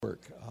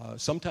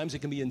sometimes it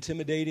can be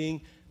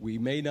intimidating. We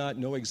may not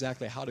know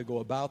exactly how to go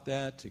about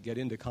that, to get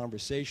into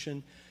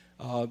conversation.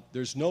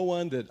 There's no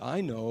one that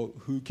I know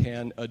who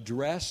can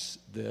address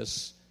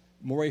this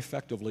more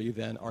effectively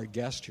than our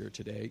guest here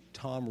today,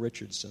 Tom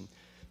Richardson.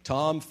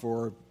 Tom,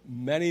 for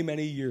many,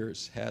 many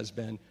years, has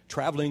been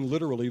traveling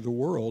literally the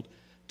world,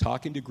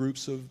 talking to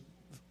groups of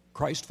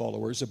Christ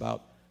followers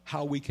about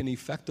how we can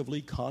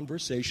effectively,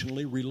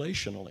 conversationally,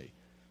 relationally,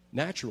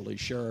 naturally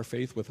share our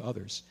faith with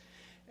others.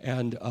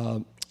 And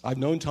I've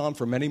known Tom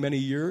for many, many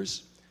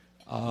years.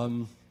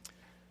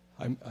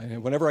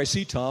 Whenever I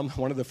see Tom,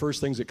 one of the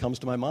first things that comes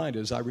to my mind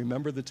is I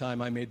remember the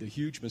time I made the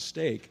huge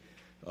mistake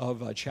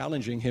of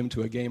challenging him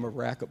to a game of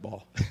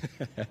racquetball.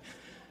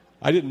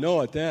 I didn't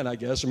know it then, I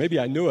guess, or maybe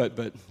I knew it,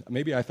 but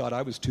maybe I thought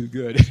I was too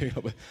good.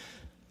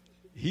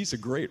 He's a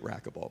great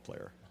racquetball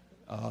player.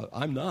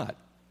 I'm not.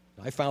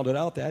 I found it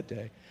out that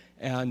day.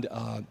 And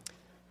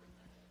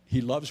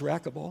he loves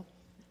racquetball,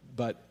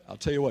 but I'll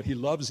tell you what, he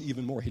loves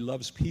even more. He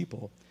loves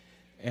people.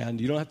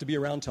 And you don't have to be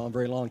around Tom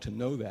very long to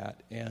know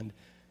that. And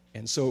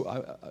so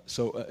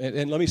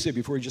let me say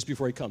before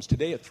he comes,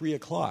 today at 3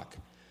 o'clock,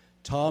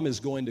 Tom is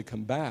going to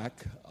come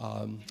back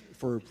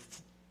for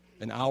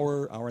an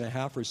hour and a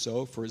half or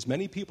so for as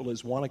many people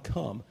as want to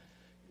come.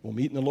 We'll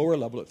meet in the lower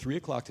level at 3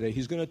 o'clock today.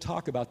 He's going to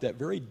talk about that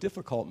very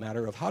difficult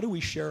matter of how do we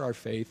share our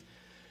faith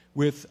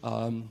with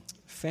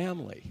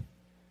family.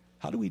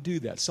 How do we do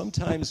that?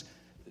 Sometimes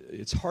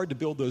it's hard to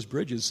build those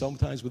bridges,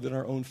 sometimes within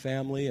our own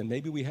family, and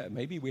maybe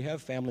we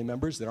have family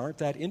members that aren't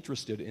that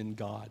interested in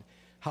God.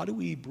 How do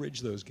we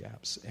bridge those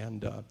gaps?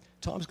 And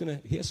Tom's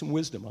he has some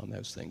wisdom on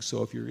those things.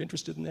 So if you're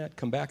interested in that,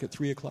 come back at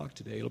 3 o'clock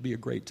today. It'll be a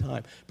great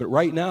time. But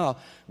right now,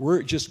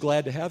 we're just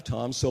glad to have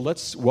Tom. So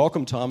let's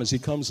welcome Tom as he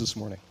comes this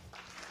morning.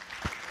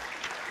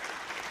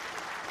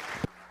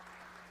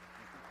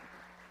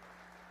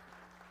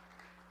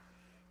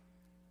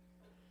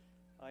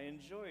 I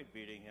enjoyed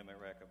beating him at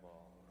racquetball.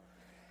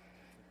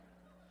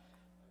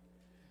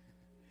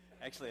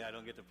 Actually, I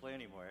don't get to play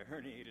anymore. I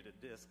herniated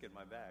a disc in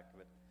my back,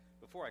 but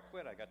before I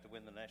quit, I got to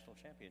win the national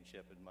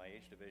championship in my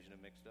age division of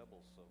mixed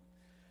doubles, so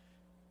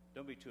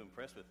don't be too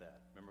impressed with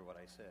that. Remember what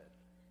I said.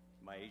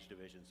 My age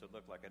division, so it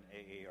looked like an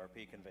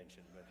AARP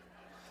convention.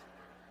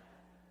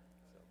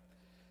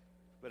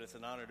 But it's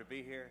an honor to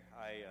be here.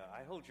 I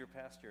hold your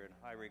pastor in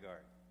high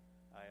regard.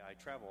 I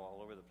travel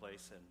all over the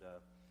place, and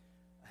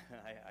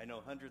I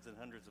know hundreds and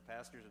hundreds of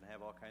pastors and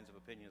have all kinds of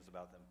opinions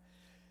about them.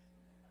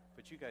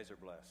 But you guys are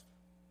blessed.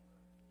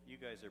 You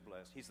guys are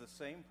blessed. He's the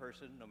same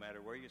person no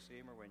matter where you see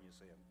him or when you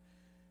see him.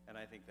 And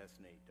I think that's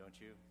neat, don't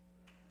you?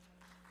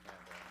 And,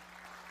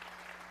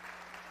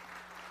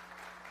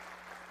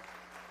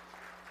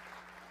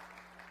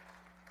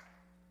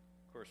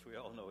 of course, we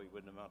all know he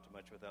wouldn't amount to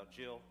much without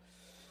Jill.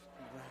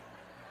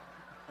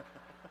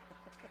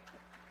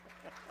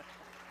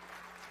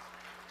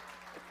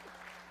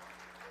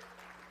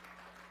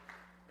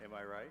 Am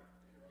I right?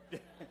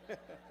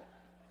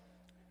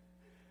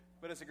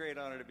 But it's a great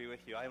honor to be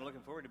with you. I'm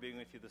looking forward to being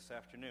with you this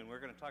afternoon. We're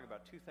going to talk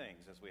about two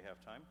things as we have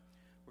time.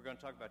 We're going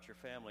to talk about your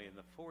family and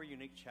the 4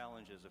 unique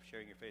challenges of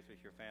sharing your faith with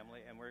your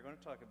family, and we're going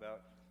to talk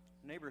about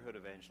neighborhood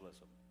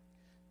evangelism,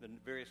 the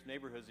various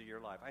neighborhoods of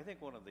your life. I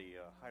think one of the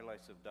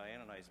highlights of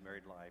Diane and I's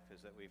married life is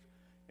that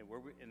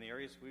in the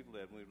areas we've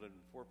lived in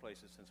 4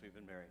 places since we've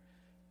been married,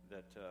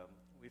 that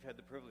we've had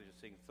the privilege of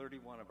seeing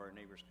 31 of our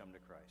neighbors come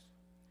to Christ.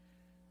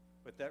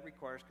 But that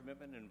requires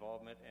commitment and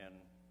involvement and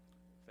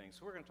things.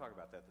 So we're going to talk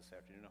about that this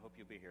afternoon. I hope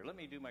you'll be here. Let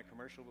me do my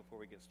commercial before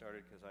we get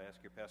started, because I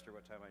asked your pastor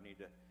what time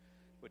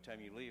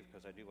you leave,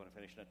 because I do want to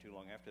finish not too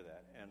long after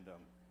that. And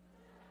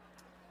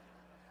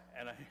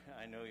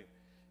I know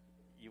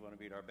you want to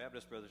beat our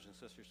Baptist brothers and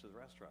sisters to the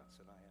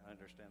restaurants, and I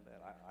understand that.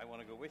 I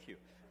want to go with you.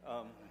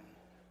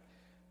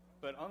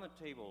 But on the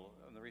table,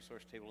 on the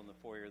resource table in the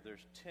foyer,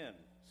 there's 10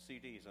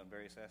 CDs on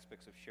various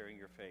aspects of sharing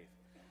your faith.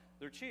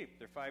 They're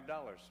cheap. They're $5,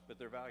 but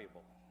they're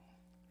valuable.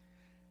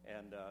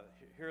 And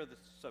here are the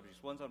subjects.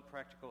 One's on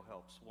practical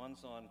helps.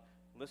 One's on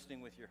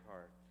listening with your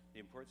heart, the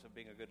importance of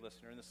being a good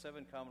listener, and the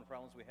 7 common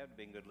problems we have to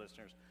being good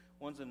listeners.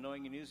 One's on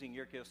knowing and using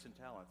your gifts and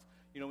talents.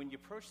 You know, when you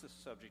approach the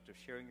subject of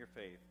sharing your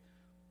faith,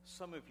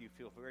 some of you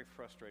feel very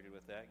frustrated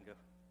with that and go,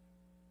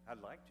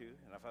 I'd like to,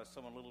 and if I was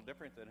someone a little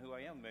different than who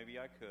I am, maybe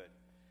I could.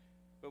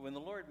 But when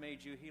the Lord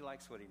made you, he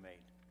likes what he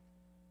made.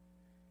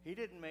 He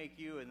didn't make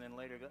you and then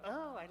later go,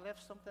 oh, I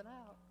left something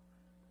out.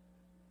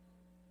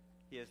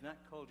 He has not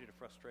called you to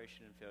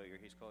frustration and failure.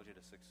 He's called you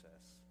to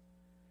success.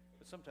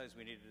 But sometimes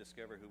we need to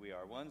discover who we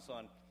are. One's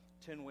on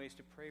 10 ways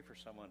to pray for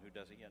someone who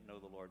doesn't yet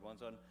know the Lord. One's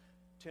on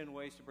 10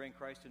 ways to bring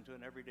Christ into an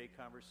everyday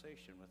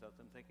conversation without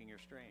them thinking you're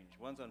strange.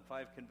 One's on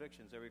 5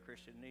 convictions every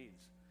Christian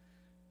needs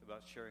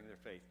about sharing their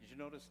faith. Did you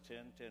notice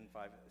 10,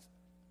 5?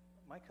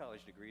 My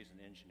college degree is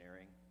in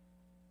engineering.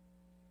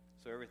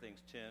 So everything's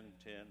 10,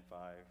 5.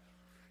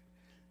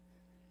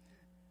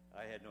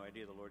 I had no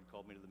idea the Lord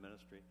called me to the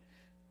ministry.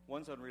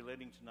 One's on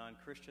relating to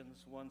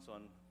non-Christians. One's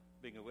on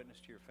being a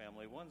witness to your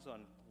family. One's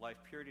on life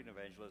purity and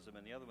evangelism.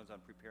 And the other one's on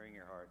preparing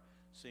your heart,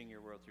 seeing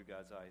your world through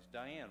God's eyes.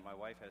 Diane, my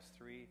wife, has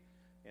 3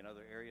 in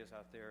other areas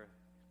out there.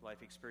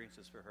 life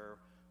experiences for her.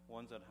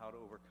 One's on how to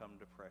overcome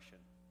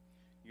depression.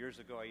 Years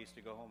ago, I used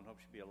to go home and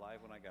hope she'd be alive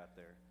when I got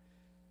there.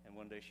 And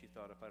one day she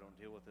thought, if I don't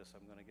deal with this,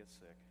 I'm going to get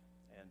sick.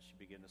 And she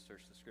began to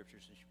search the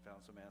scriptures, and she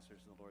found some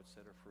answers, and the Lord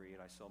set her free.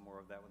 And I saw more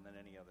of that one than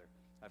any other.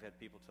 I've had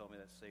people tell me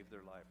that saved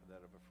their life, or that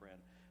of a friend.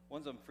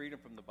 One's on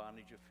freedom from the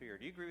bondage of fear.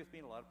 Do you agree with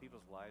me? A lot of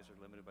people's lives are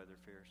limited by their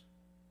fears.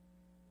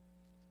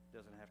 It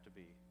doesn't have to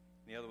be.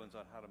 And the other one's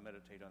on how to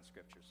meditate on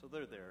scripture. So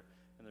they're there,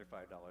 and they're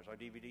 $5. Our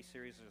DVD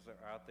series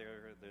are out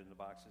there. They're in the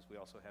boxes.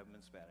 We also have them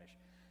in Spanish.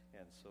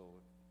 And so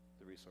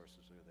the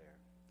resources are there.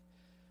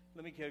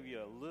 Let me give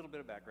you a little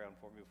bit of background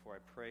for me before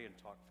I pray and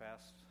talk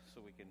fast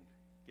so we can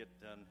get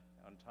done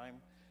on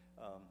time.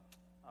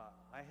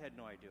 I had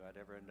no idea I'd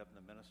ever end up in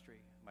the ministry.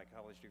 My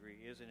college degree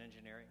is in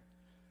engineering.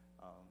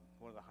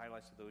 One of the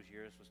highlights of those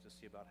years was to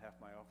see about half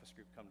my office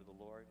group come to the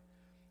Lord.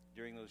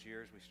 During those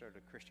years, we started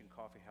a Christian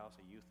coffee house,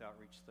 a youth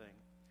outreach thing,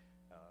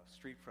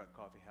 street front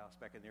coffee house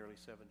back in the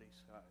early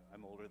 70s.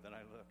 I'm older than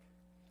I look.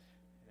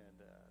 And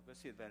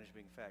that's the advantage of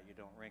being fat. You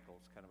don't wrinkle.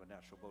 It's kind of a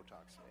natural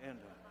Botox.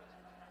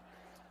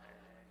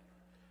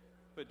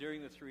 But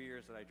during the 3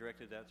 years that I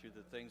directed that, through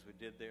the things we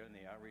did there and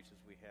the outreaches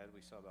we had,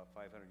 we saw about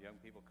 500 young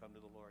people come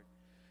to the Lord.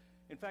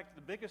 In fact,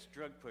 the biggest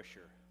drug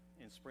pusher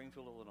in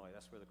Springfield, Illinois,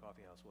 that's where the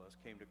coffee house was,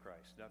 came to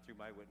Christ. Not through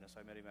my witness.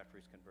 I met him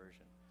after his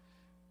conversion.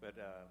 But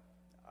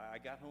I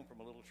got home from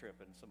a little trip,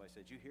 and somebody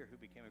said, "You hear who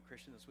became a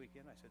Christian this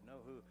weekend?" I said,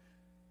 "No, who?"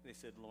 They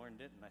said, "Lauren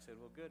Denton." I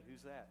said, "Well, good.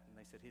 Who's that?" And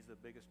they said, "He's the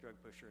biggest drug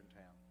pusher in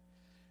town."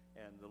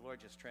 And the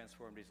Lord just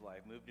transformed his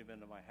life, moved him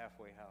into my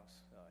halfway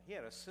house. He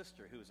had a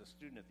sister who was a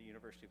student at the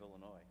University of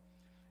Illinois.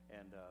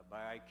 And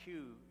by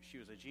IQ, she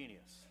was a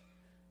genius.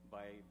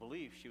 By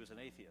belief, she was an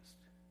atheist.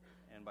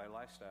 And by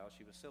lifestyle,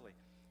 she was silly.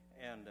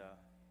 And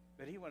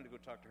but he wanted to go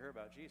talk to her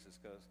about Jesus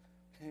because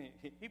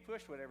he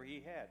pushed whatever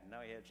he had, and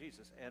now he had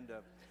Jesus. And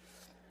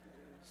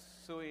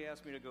so he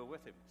asked me to go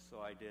with him. So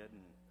I did,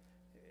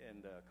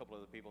 and a couple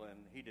other people, and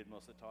he did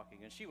most of the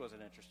talking. And she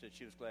wasn't interested.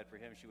 She was glad for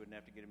him. She wouldn't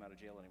have to get him out of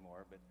jail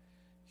anymore, but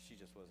she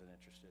just wasn't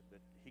interested. But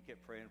he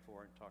kept praying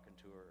for her and talking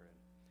to her,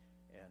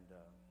 and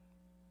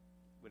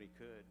when he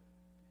could.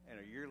 And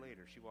a year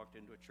later, she walked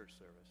into a church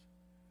service.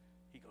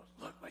 He goes,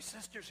 "Look, my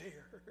sister's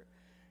here."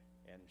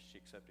 And she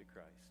accepted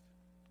Christ.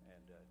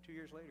 And 2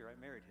 years later, I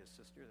married his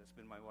sister. That's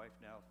been my wife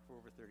now for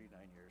over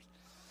 39 years.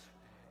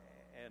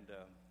 And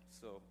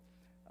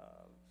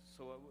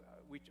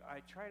I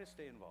try to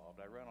stay involved.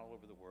 I run all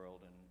over the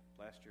world. And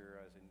last year,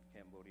 I was in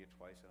Cambodia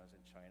twice, and I was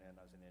in China, and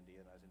I was in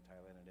India, and I was in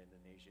Thailand and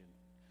Indonesia, and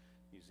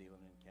New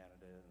Zealand and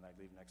Canada. And I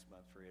leave next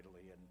month for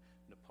Italy and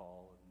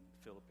Nepal and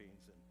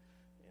Philippines and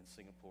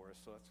Singapore,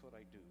 so that's what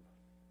I do.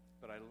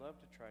 But I love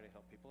to try to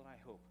help people, and I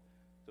hope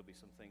there'll be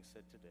some things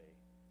said today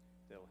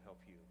that'll help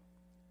you.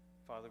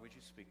 Father, would you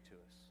speak to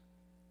us?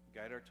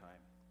 Guide our time.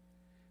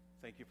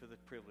 Thank you for the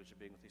privilege of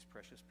being with these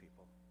precious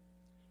people.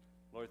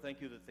 Lord,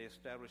 thank you that they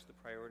established the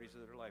priorities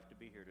of their life to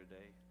be here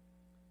today,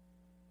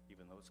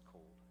 even though it's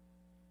cold.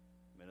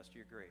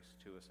 Minister your grace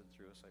to us and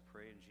through us, I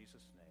pray in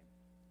Jesus'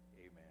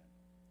 name. Amen.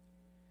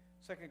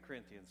 2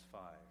 Corinthians 5,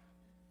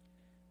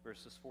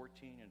 verses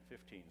 14 and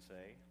 15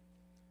 say,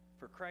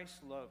 "For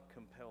Christ's love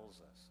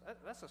compels us."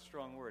 That's a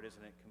strong word,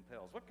 isn't it?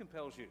 Compels. What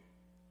compels you?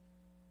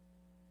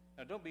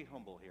 Now, don't be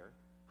humble here.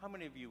 How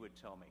many of you would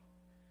tell me,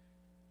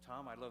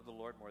 "Tom, I love the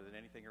Lord more than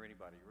anything or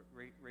anybody"?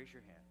 Raise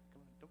your hand.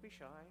 Come on. Don't be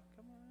shy.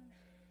 Come on.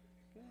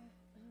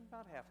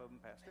 About half of them,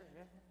 Pastor.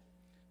 Yeah.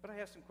 But I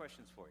have some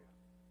questions for you.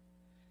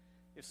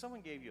 If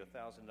someone gave you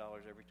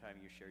 $1,000 every time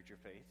you shared your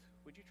faith,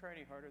 would you try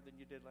any harder than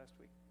you did last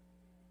week?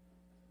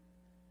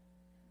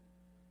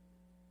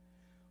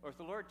 Or if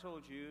the Lord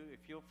told you,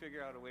 "If you'll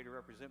figure out a way to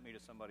represent me to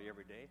somebody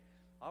every day,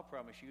 I'll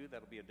promise you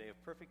that'll be a day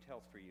of perfect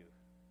health for you."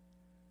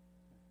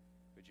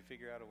 Would you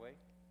figure out a way?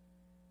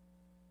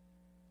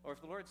 Or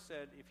if the Lord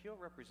said, "If you'll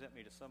represent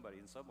me to somebody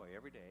in some way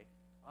every day,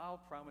 I'll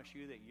promise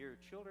you that your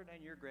children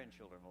and your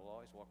grandchildren will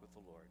always walk with the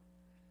Lord."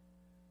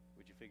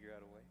 Would you figure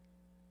out a way?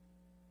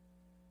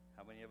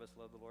 How many of us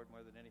love the Lord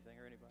more than anything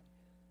or anybody?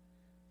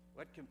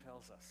 What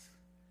compels us?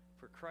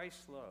 For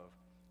Christ's love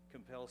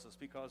compels us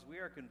because we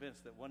are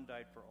convinced that one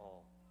died for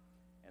all,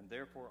 and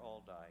therefore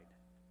all died.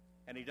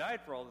 And he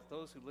died for all, that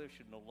those who live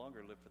should no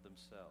longer live for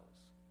themselves.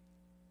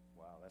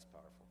 Wow, that's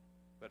powerful.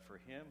 But for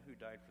him who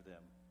died for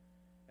them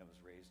and was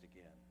raised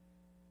again.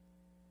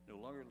 No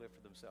longer live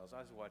for themselves.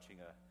 I was watching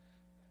a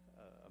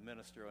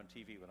minister on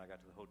TV when I got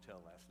to the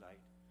hotel last night.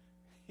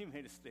 He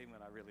made a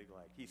statement I really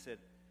liked. He said,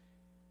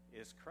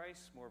 "Is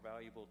Christ more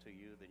valuable to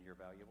you than your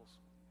valuables?"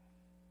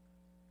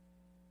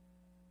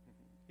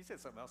 He said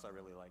something else I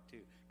really like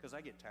too, because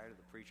I get tired of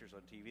the preachers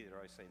on TV that are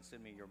always saying,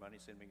 "Send me your money,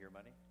 send me your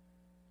money."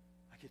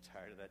 I get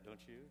tired of that,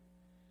 don't you?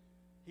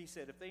 He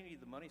said, if they need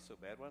the money so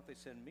bad, why don't they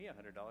send me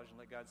 $100 and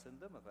let God send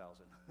them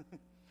 1,000?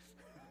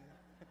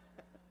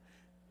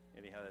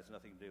 Anyhow, that's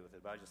nothing to do with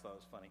it, but I just thought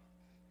it was funny.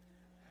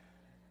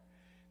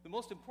 The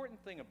most important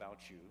thing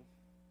about you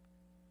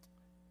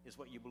is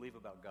what you believe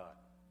about God.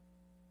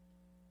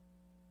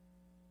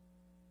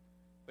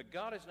 But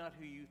God is not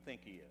who you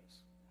think he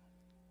is.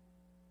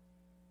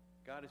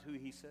 God is who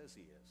he says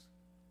he is.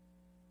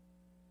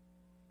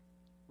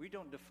 We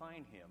don't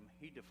define him.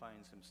 He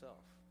defines himself.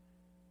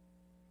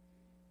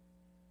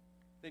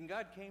 Then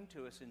God came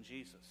to us in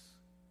Jesus.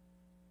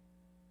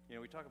 You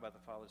know, we talk about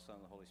the Father, Son,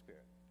 and the Holy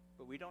Spirit.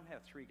 But we don't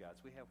have three gods.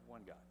 We have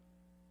one God.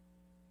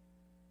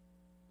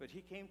 But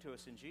he came to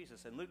us in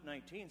Jesus. And Luke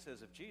 19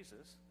 says of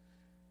Jesus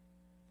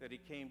that he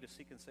came to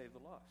seek and save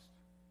the lost.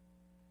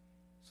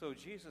 So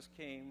Jesus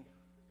came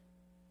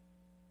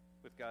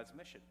with God's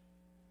mission.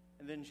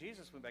 And then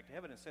Jesus went back to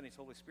heaven and sent his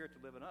Holy Spirit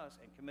to live in us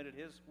and committed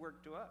his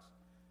work to us.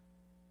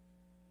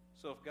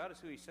 So if God is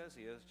who he says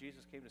he is,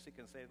 Jesus came to seek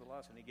and save the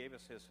lost, and he gave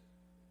us his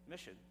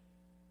mission.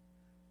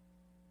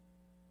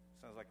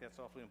 Sounds like that's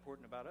awfully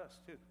important about us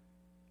too,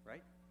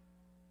 right?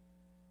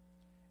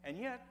 And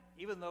yet,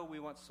 even though we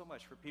want so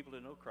much for people to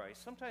know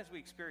Christ, sometimes we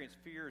experience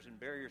fears and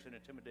barriers and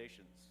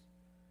intimidations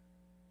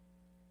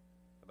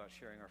about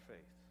sharing our faith.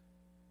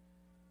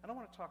 And I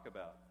want to talk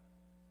about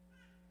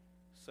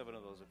 7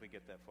 of those if we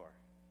get that far.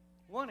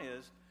 One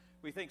is,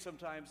 we think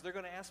sometimes they're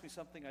going to ask me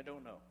something I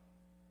don't know.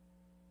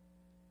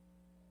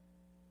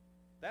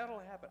 That'll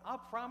happen. I'll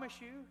promise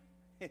you,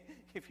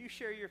 if you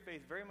share your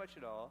faith very much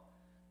at all,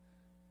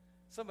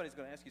 somebody's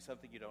going to ask you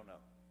something you don't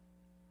know.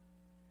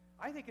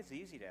 I think it's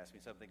easy to ask me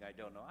something I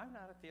don't know. I'm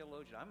not a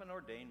theologian. I'm an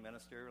ordained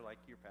minister like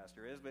your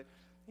pastor is, but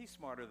he's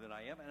smarter than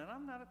I am, and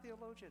I'm not a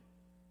theologian.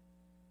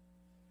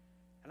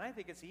 And I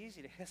think it's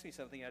easy to ask me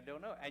something I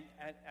don't know.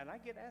 And I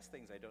get asked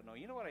things I don't know.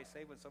 You know what I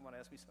say when someone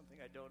asks me something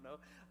I don't know?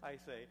 I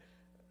say,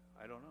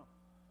 I don't know.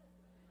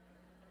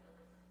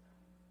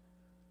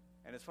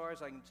 And as far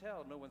as I can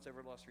tell, no one's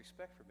ever lost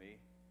respect for me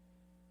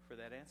for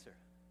that answer.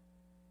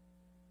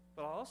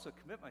 But I'll also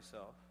commit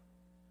myself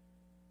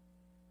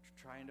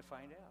to trying to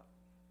find out.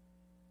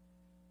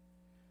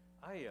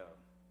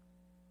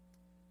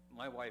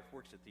 My wife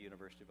works at the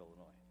University of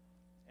Illinois,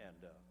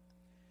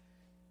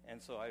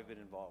 and so I've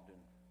been involved in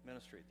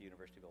ministry at the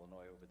University of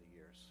Illinois over the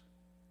years.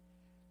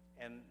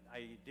 And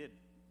I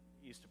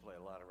used to play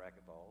a lot of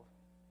racquetball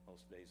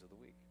most days of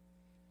the week.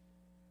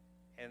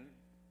 And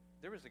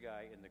there was a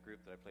guy in the group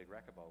that I played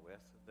racquetball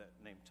with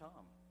named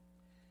Tom.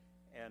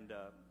 And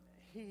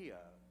he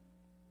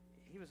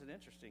was an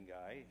interesting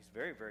guy. He's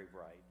very, very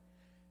bright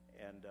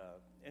and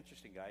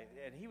interesting guy.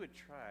 And he would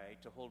try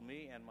to hold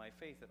me and my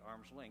faith at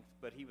arm's length,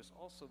 but he was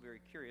also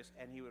very curious,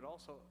 and he would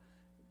also,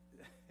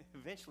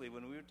 eventually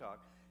when we would talk,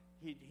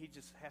 he'd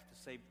just have to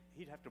say,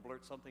 he'd have to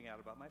blurt something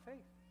out about my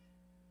faith.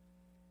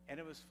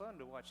 And it was fun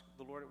to watch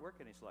the Lord at work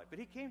in his life. But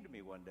he came to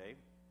me one day,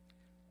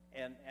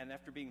 and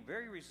after being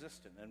very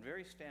resistant and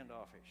very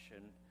standoffish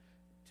and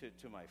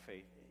to my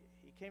faith,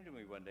 he came to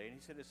me one day and he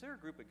said, is there a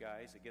group of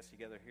guys that gets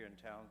together here in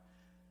town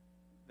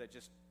that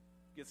just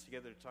gets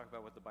together to talk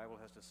about what the Bible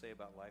has to say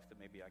about life that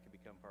maybe I could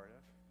become part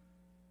of?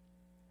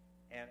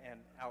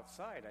 And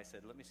outside I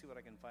said, let me see what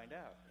I can find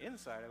out.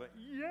 Inside I went,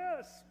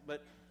 yes!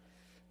 But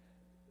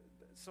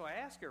so I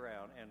asked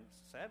around, and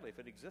sadly, if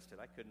it existed,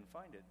 I couldn't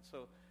find it.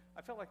 So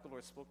I felt like the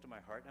Lord spoke to my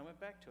heart, and I went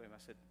back to him. I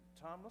said,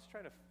 Tom, let's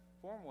try to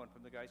form one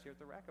from the guys here at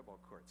the racquetball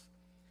courts.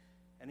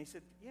 And he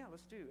said, yeah,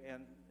 let's do.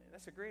 And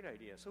that's a great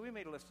idea. So we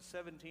made a list of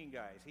 17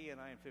 guys, he and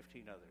I and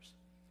 15 others.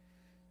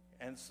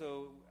 And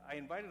so I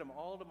invited them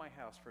all to my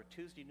house for a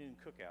Tuesday noon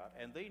cookout,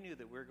 and they knew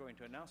that we were going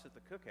to announce at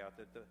the cookout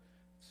that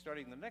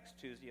starting the next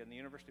Tuesday on the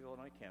University of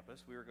Illinois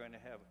campus, we were going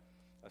to have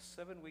a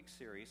 7-week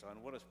series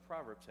on what does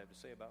Proverbs have to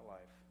say about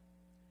life.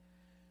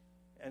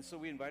 And so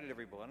we invited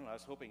everyone, and I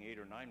was hoping 8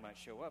 or 9 might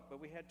show up,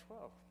 but we had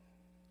 12.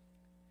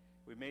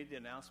 We made the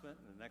announcement,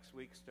 and the next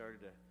week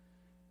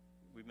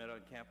we met on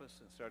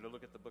campus and started to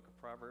look at the book of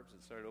Proverbs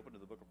and started opening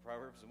the book of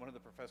Proverbs, and one of the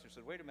professors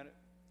said, wait a minute,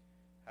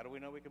 how do we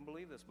know we can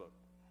believe this book?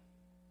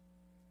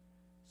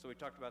 So we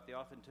talked about the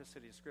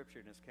authenticity of Scripture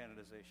and its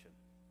canonization.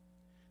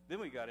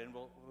 Then we got in,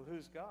 well,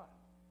 who's God?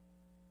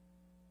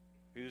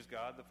 Who's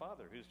God the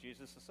Father? Who's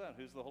Jesus the Son?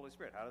 Who's the Holy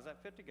Spirit? How does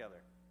that fit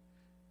together?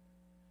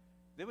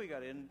 Then we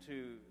got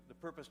into the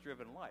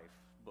Purpose-Driven Life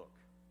book.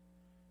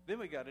 Then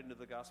we got into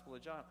the Gospel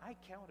of John. I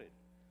counted.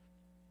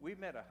 We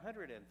met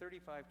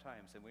 135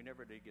 times, and we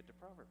never did get to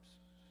Proverbs.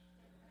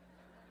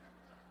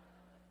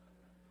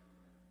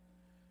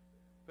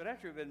 But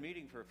after we'd been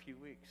meeting for a few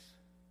weeks,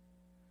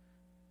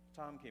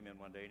 Tom came in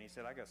one day, and he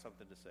said, I got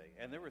something to say.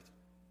 And there were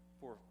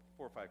four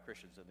or five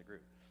Christians in the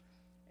group.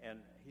 And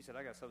he said,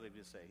 I got something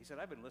to say. He said,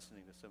 I've been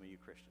listening to some of you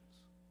Christians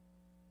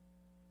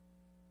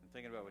and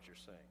thinking about what you're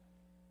saying.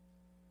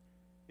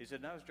 He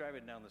said, and I was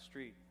driving down the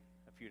street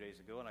a few days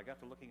ago, and I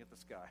got to looking at the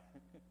sky.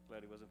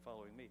 Glad he wasn't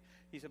following me.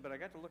 He said, but I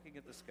got to looking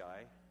at the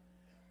sky,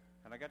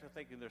 and I got to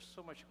thinking there's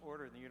so much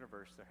order in the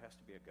universe, there has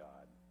to be a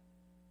God.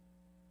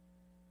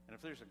 And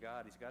if there's a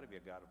God, he's got to be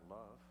a God of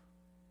love.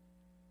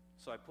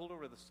 So I pulled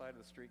over to the side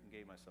of the street and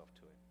gave myself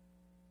to him.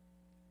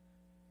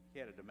 He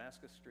had a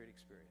Damascus Street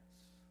experience.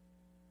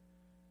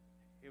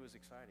 It was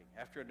exciting.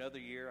 After another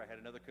year, I had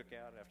another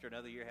cookout. After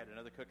another year, I had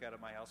another cookout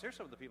at my house. Here's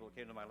some of the people who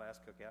came to my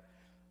last cookout.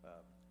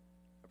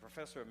 A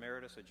professor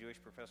emeritus, a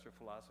Jewish professor of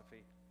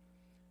philosophy,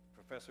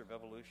 professor of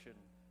evolution,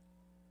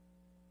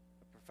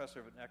 a professor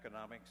of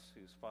economics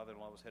whose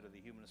father-in-law was head of the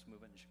humanist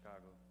movement in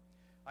Chicago,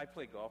 I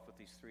play golf with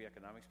these 3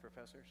 economics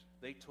professors.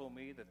 They told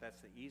me that that's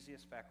the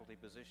easiest faculty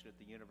position at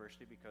the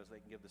university because they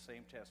can give the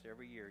same test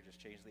every year, just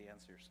change the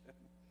answers.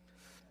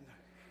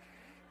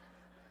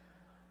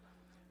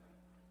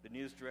 The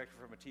news director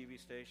from a TV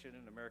station,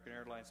 an American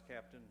Airlines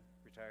captain,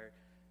 retired,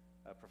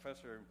 a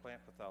professor in plant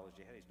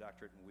pathology, had his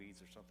doctorate in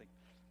weeds or something,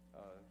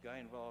 guy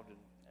involved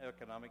in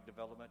economic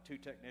development, 2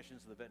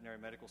 technicians in the veterinary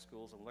medical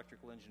schools, an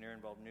electrical engineer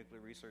involved in nuclear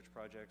research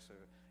projects, an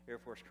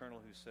Air Force colonel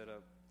who set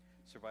up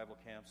survival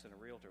camps, and a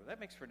realtor. That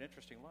makes for an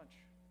interesting lunch.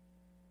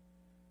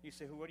 You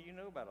say, well, what do you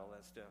know about all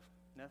that stuff?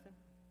 Nothing.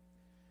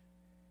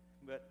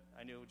 But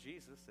I know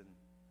Jesus, and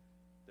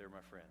they're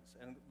my friends.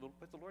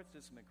 But the Lord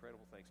did some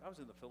incredible things. I was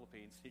in the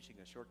Philippines teaching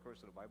a short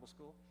course at a Bible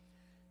school,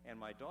 and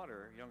my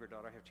daughter, younger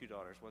daughter, I have 2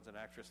 daughters. One's an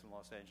actress in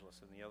Los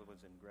Angeles, and the other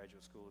one's in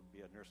graduate school to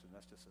be a nurse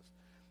anesthetist.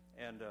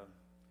 And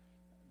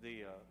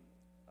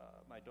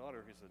my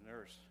daughter, who's a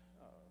nurse,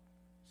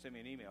 sent me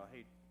an email.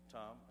 Hey,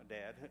 Tom,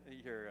 Dad,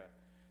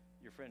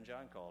 your friend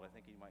John called. I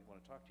think he might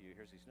want to talk to you.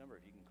 Here's his number.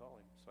 You can call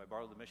him. So I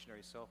borrowed the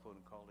missionary's cell phone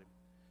and called him.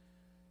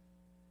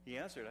 He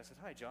answered. I said,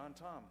 hi, John,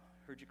 Tom,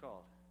 heard you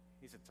called.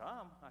 He said,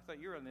 Tom, I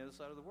thought you were on the other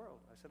side of the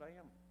world. I said, I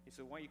am. He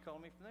said, why are you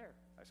calling me from there?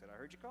 I said, I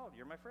heard you called.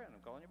 You're my friend. I'm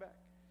calling you back.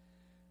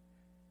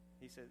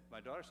 He said, my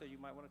daughter said you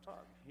might want to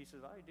talk. He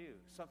says, I do.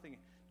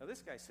 Now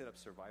this guy set up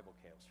survival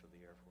camps for the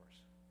Air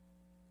Force.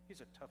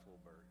 He's a tough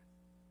little bird.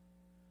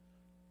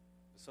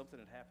 But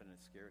something had happened and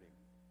scared him.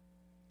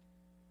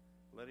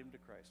 Led him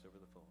to Christ over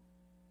the phone.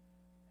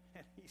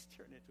 And he's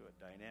turned into a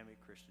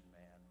dynamic Christian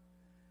man.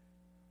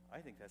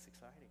 I think that's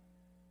exciting.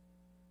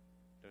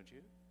 Don't you?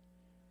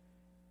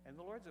 And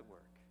the Lord's at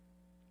work.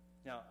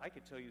 Now, I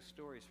could tell you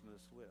stories from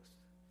this list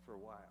for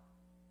a while.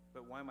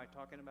 But why am I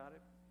talking about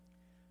it?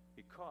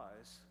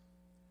 Because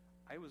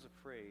I was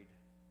afraid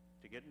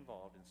to get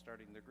involved in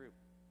starting the group.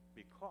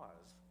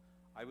 Because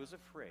I was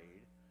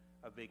afraid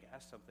of being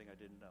asked something I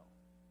didn't know.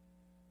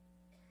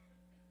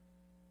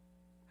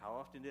 How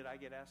often did I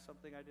get asked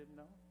something I didn't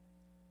know?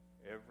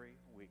 Every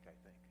week, I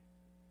think.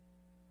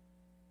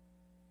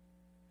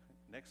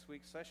 Next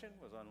week's session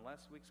was on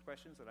last week's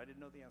questions that I didn't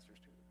know the answers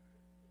to.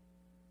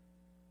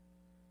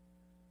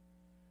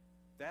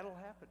 That'll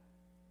happen.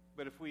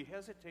 But if we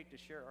hesitate to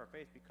share our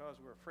faith because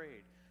we're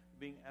afraid of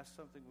being asked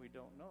something we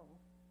don't know,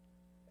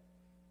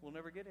 we'll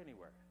never get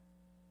anywhere.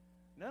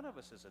 None of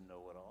us is a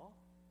know-it-all.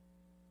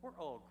 We're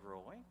all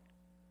growing.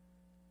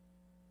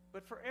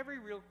 But for every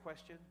real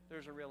question,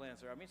 there's a real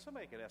answer. I mean,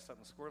 somebody could ask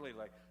something squirrely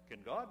like, can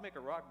God make a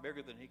rock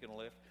bigger than he can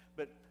lift?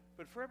 But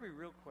for every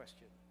real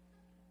question,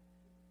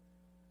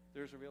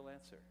 there's a real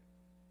answer.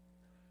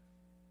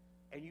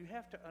 And you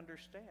have to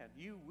understand,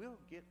 you will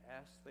get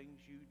asked things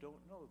you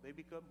don't know. They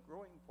become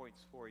growing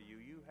points for you.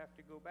 You have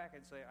to go back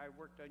and say, I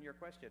worked on your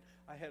question.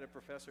 I had a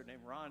professor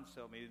named Ron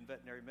tell me in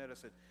veterinary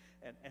medicine,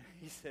 and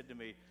he said to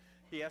me,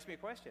 he asked me a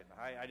question.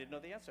 I didn't know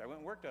the answer. I went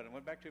and worked on it.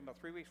 Went back to him about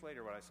 3 weeks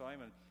later when I saw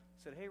him and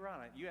said, hey,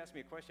 Ron, you asked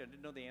me a question I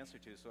didn't know the answer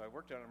to, so I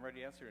worked on it. I'm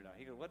ready to answer it now.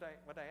 He goes, what'd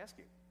I ask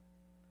you?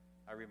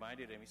 I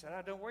reminded him. He said,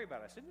 don't worry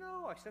about it. I said,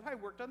 no. I said, I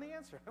worked on the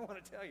answer. I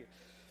want to tell you.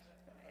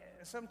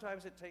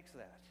 Sometimes it takes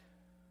that.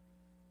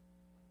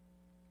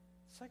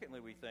 Secondly,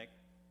 we think,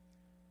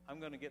 I'm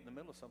going to get in the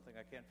middle of something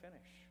I can't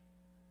finish.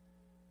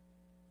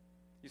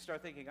 You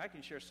start thinking, I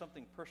can share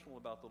something personal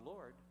about the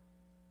Lord,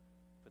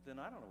 but then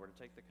I don't know where to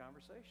take the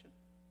conversation.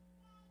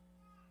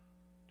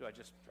 Do I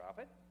just drop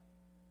it?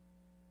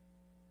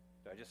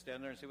 Do I just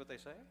stand there and see what they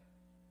say?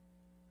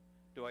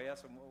 Do I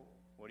ask them, well,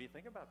 what do you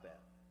think about that?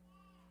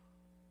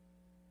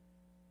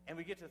 And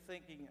we get to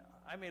thinking,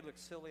 I may look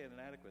silly and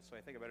inadequate, so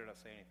I think I better not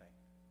say anything.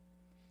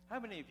 How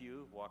many of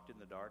you walked in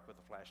the dark with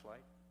a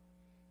flashlight?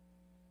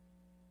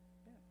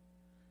 Yeah.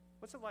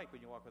 What's it like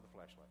when you walk with a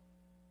flashlight?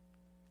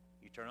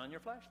 You turn on your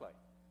flashlight.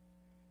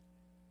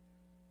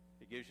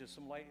 It gives you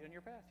some light in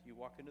your path. You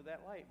walk into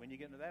that light. When you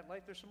get into that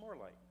light, there's some more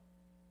light.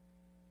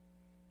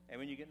 And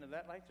when you get into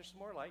that light, there's some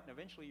more light, and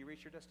eventually you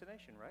reach your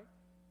destination, right?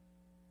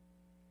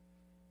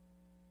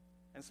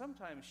 And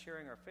sometimes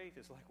sharing our faith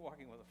is like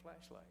walking with a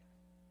flashlight.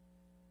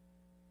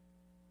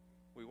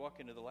 We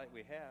walk into the light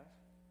we have,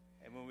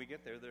 and when we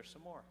get there, there's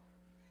some more.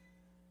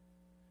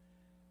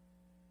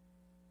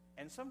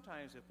 And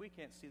sometimes if we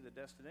can't see the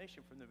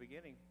destination from the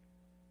beginning,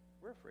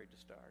 we're afraid to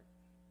start.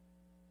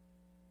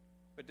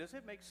 But does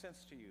it make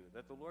sense to you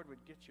that the Lord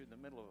would get you in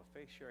the middle of a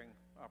faith-sharing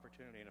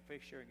opportunity and a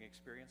faith-sharing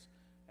experience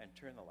and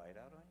turn the light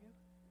out on you?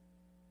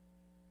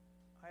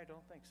 I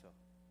don't think so.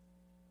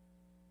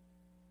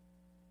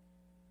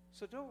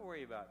 So don't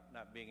worry about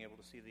not being able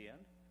to see the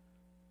end.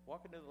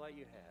 Walk into the light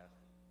you have.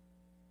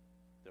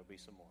 There'll be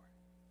some more.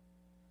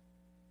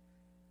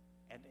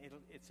 And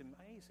it's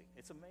amazing.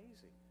 It's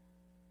amazing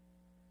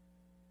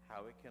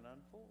how it can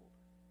unfold.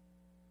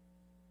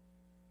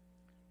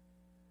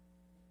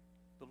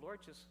 The Lord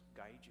just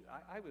guides you.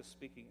 I was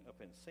speaking up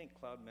in St.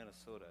 Cloud,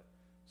 Minnesota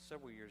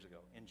several years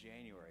ago in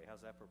January.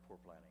 How's that for poor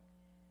planning?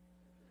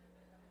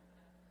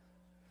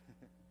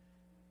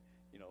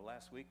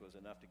 Last week was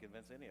enough to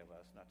convince any of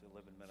us not to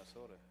live in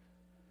Minnesota.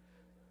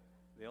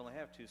 They only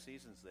have 2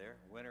 seasons there,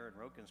 winter and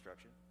road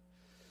construction.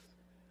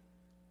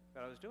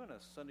 But I was doing a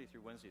Sunday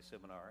through Wednesday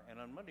seminar, and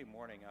on Monday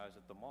morning I was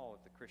at the mall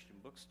at the Christian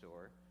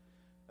bookstore,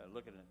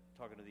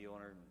 talking to the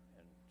owner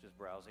and just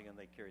browsing, and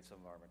they carried some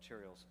of our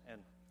materials.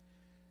 And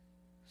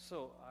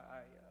so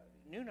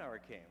noon hour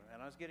came,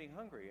 and I was getting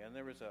hungry, and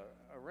there was a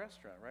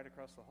restaurant right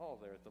across the hall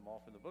there at the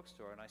mall from the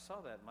bookstore, and I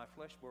saw that, and my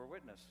flesh bore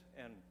witness.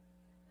 And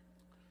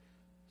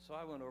so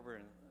I went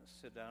over and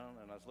sit down,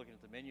 and I was looking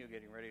at the menu,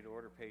 getting ready to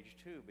order page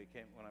 2.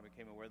 When I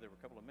became aware there were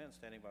a couple of men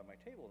standing by my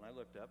table, and I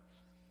looked up,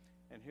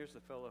 and here's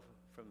the fellow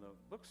from the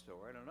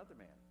bookstore and another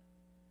man.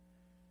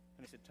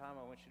 And he said, "Tom,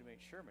 I want you to meet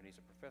Sherman. He's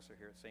a professor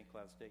here at St.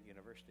 Cloud State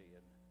University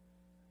and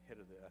head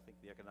of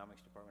the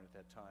economics department at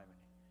that time."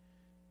 And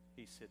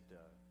he said,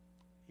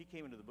 he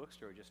came into the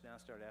bookstore just now,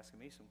 started asking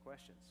me some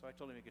questions. So I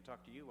told him he could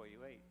talk to you while you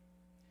ate.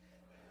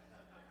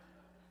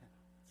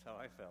 That's how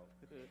I felt.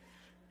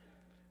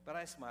 But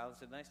I smiled and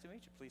said, "Nice to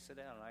meet you. Please sit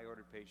down." And I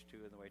ordered page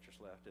 2, and the waitress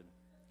left, and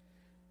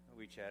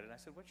we chatted. And I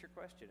said, "What's your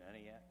question?"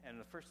 And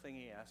the first thing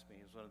he asked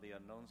me was one of the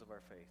unknowns of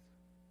our faith.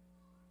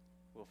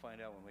 We'll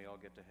find out when we all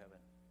get to heaven.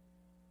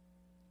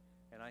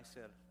 And I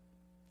said,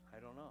 "I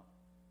don't know."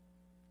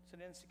 It's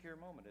an insecure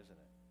moment, isn't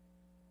it?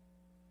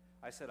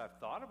 I said, "I've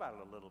thought about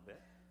it a little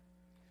bit."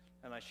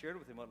 And I shared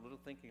with him what little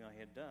thinking I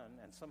had done,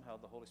 and somehow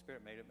the Holy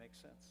Spirit made it make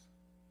sense.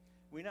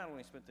 We not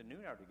only spent the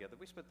noon hour together,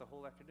 we spent the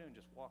whole afternoon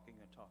just walking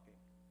and talking.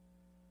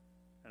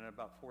 And at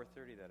about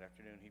 4:30 that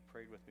afternoon, he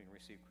prayed with me and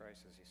received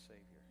Christ as his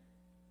Savior.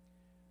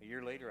 A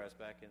year later, I was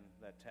back in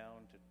that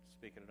town to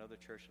speak at another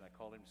church, and I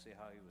called him to see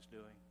how he was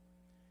doing.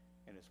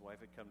 And his wife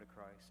had come to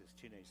Christ. His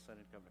teenage son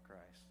had come to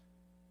Christ.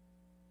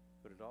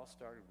 But it all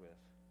started with,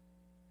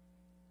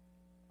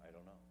 I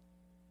don't know.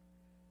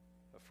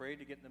 Afraid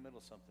to get in the middle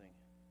of something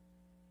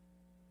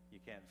you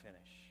can't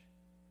finish.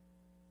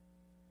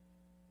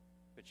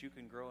 But you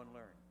can grow and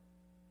learn.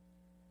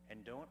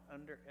 And don't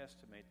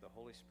underestimate the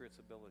Holy Spirit's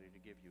ability to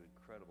give you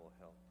incredible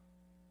help.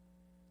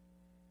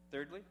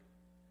 Thirdly,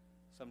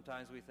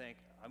 sometimes we think,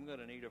 I'm going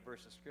to need a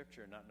verse of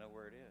Scripture and not know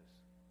where it is.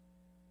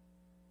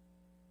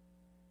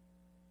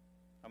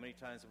 How many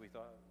times have we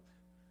thought,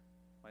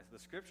 the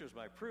Scripture is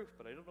my proof,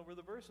 but I don't know where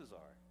the verses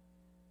are.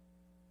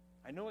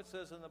 I know it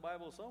says in the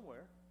Bible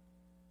somewhere.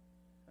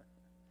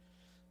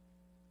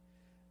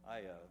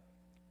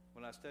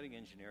 When I was studying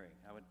engineering,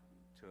 I went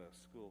to a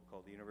school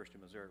called the University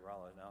of Missouri at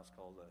Rolla. Now it's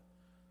called the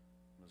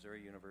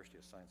Missouri University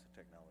of Science and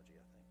Technology,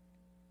 I think.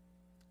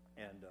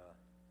 And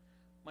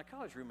my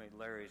college roommate,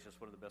 Larry, is just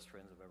one of the best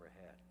friends I've ever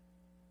had.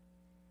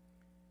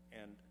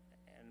 And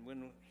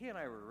when he and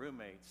I were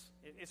roommates,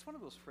 it's one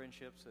of those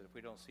friendships that if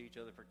we don't see each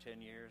other for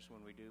 10 years,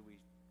 when we do, we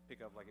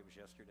pick up like it was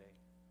yesterday.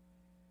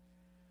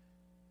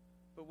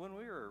 But when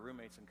we were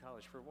roommates in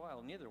college for a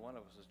while, neither one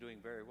of us was doing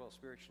very well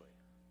spiritually.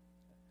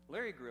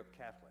 Larry grew up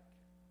Catholic.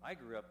 I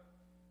grew up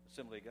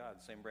Assembly of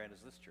God, same brand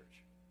as this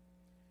church.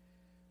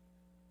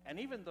 And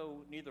even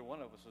though neither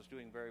one of us was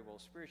doing very well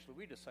spiritually,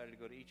 we decided to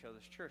go to each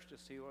other's church to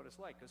see what it's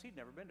like, because he'd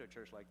never been to a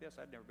church like this.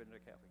 I'd never been to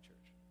a Catholic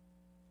church.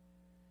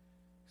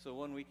 So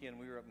one weekend,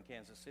 we were up in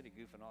Kansas City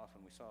goofing off,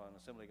 and we saw an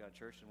Assembly of God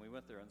church, and we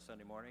went there on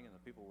Sunday morning, and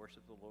the people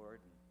worshiped the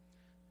Lord, and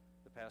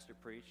the pastor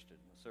preached, and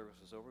the service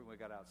was over, and we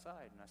got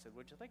outside, and I said,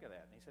 "What'd you think of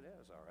that?" And he said, "Yeah,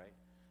 it was all right."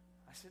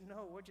 I said,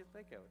 "No, what'd you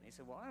think of it?" And he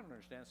said, "Well, I don't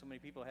understand. So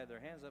many people had their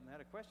hands up and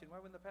had a question.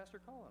 Why wasn't the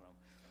pastor calling them?"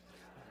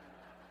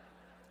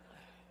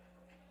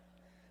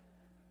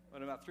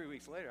 But about 3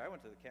 weeks later, I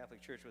went to the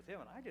Catholic church with him,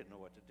 and I didn't know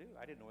what to do.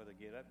 I didn't know whether to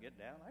get up, get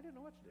down. I didn't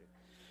know what to do.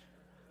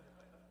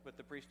 But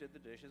the priest did the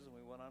dishes, and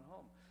we went on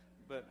home.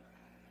 But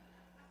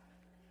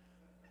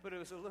it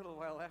was a little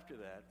while after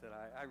that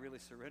I really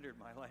surrendered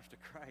my life to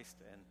Christ,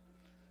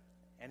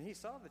 and he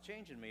saw the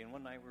change in me. And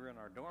one night we were in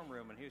our dorm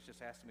room, and he was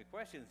just asking me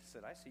questions. He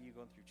said, "I see you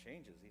going through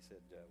changes." He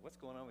said, "What's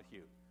going on with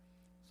you?"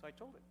 So I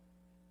told him.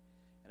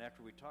 And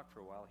after we talked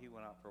for a while, he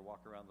went out for a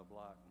walk around the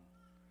block and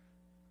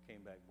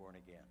came back born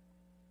again.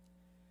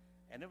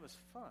 And it was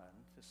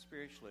fun to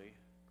spiritually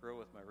grow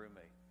with my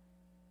roommate.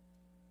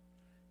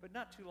 But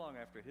not too long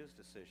after his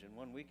decision,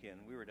 one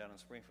weekend, we were down in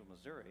Springfield,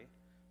 Missouri,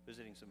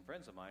 visiting some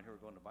friends of mine who were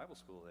going to Bible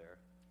school there.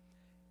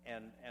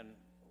 And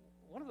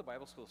one of the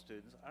Bible school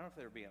students, I don't know if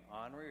they were being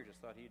ornery or just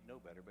thought he'd know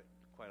better, but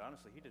quite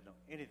honestly, he didn't know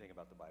anything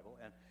about the Bible.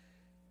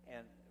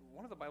 And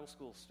one of the Bible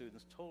school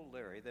students told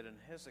Larry that in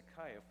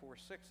Hezekiah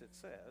 4:6 it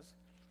says,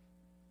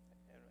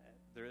 and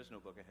there is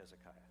no book of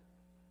Hezekiah.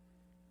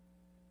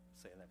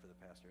 Saying that for the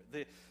pastor.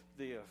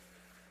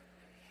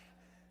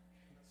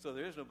 So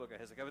there is no book of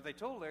Hezekiah. But they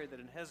told Larry that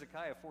in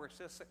Hezekiah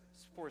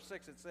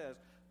 4:6 it says,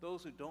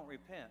 "Those who don't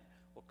repent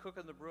will cook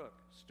in the brook,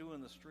 stew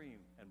in the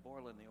stream, and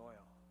boil in the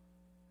oil."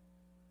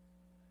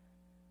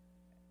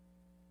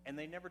 And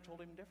they never told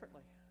him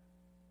differently.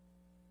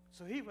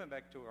 So he went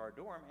back to our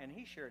dorm, and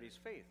he shared his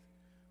faith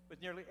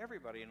with nearly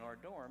everybody in our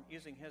dorm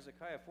using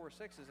Hezekiah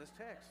 4:6 as his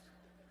text.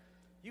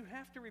 You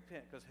have to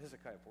repent, because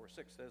Hezekiah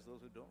 4:6 says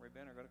those who don't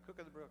repent are going to cook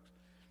in the brooks.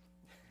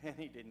 And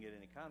he didn't get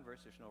any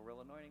converts. There's no real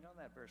anointing on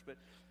that verse. But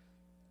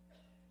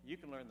you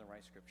can learn the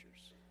right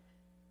scriptures.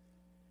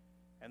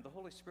 And the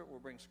Holy Spirit will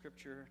bring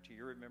scripture to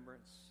your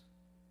remembrance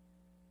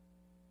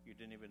you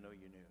didn't even know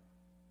you knew.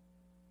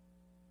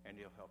 And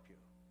he'll help you.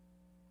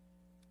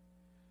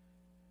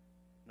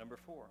 Number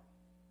 4.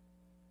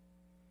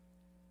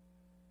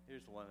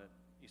 Here's the one that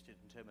used to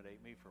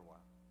intimidate me for a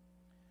while.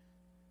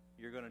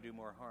 You're going to do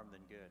more harm than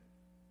good.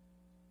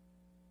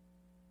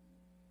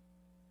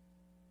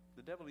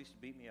 The devil used to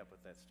beat me up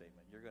with that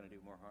statement. You're going to do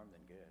more harm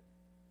than good.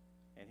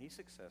 And he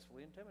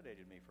successfully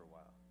intimidated me for a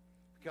while.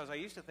 Because I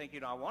used to think,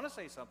 I want to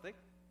say something.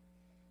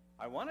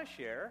 I want to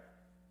share.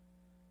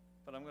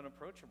 But I'm going to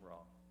approach him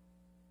wrong.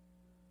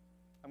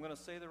 I'm going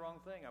to say the wrong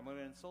thing. I'm going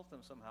to insult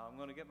them somehow. I'm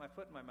going to get my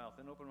foot in my mouth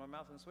and open my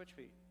mouth and switch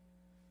feet.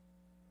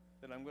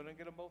 Then I'm going to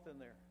get them both in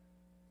there.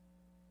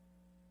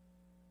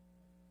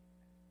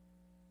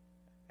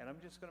 And I'm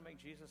just going to make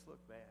Jesus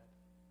look bad.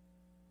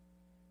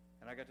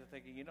 And I got to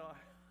thinking,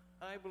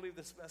 I believe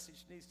this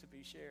message needs to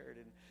be shared,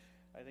 and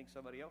I think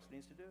somebody else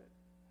needs to do it.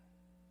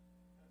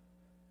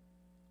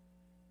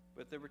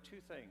 But there were 2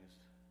 things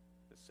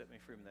that set me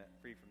free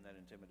from that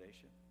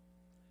intimidation.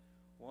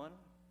 One,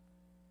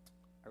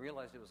 I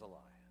realized it was a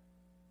lie.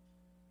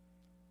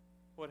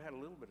 Well, it had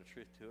a little bit of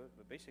truth to it,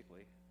 but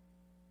basically,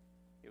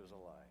 it was a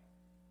lie.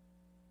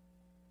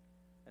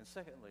 And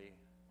secondly,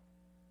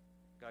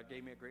 God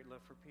gave me a great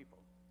love for people.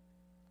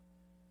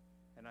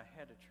 And I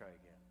had to try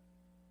again.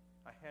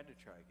 I had to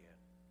try again.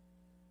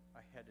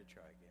 I had to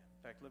try again.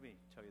 In fact, let me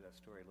tell you that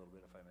story a little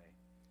bit, if I may.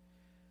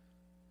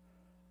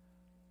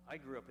 I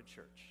grew up in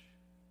church,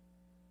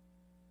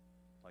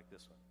 like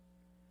this one.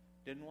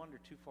 Didn't wander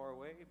too far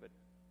away, but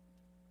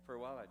for a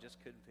while I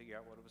just couldn't figure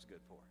out what it was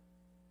good for.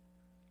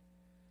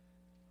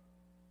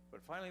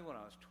 But finally, when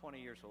I was 20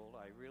 years old,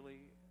 I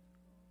really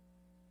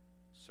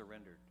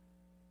surrendered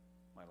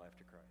my life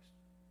to Christ.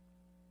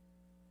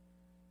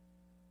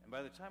 And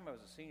by the time I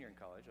was a senior in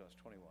college, I was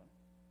 21,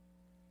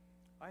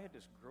 I had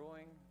this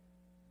growing,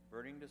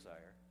 burning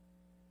desire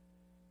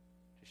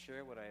to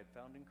share what I had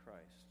found in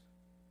Christ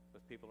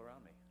with people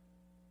around me.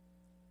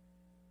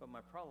 But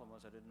my problem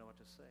was I didn't know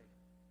what to say.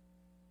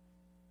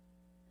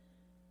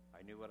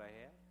 I knew what I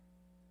had.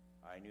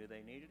 I knew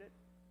they needed it.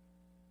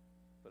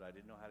 But I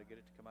didn't know how to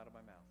get it to come out of my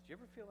mouth. Did you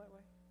ever feel that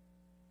way?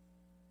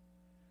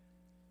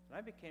 And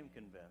I became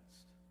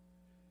convinced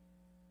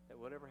that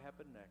whatever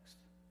happened next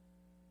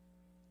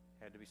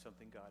had to be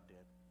something God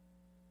did.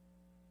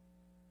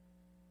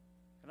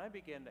 And I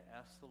began to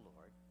ask the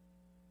Lord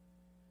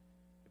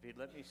if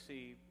he'd let me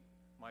see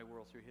my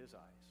world through his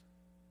eyes.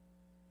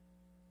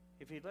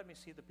 If he'd let me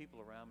see the people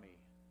around me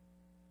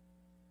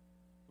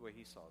the way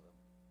he saw them.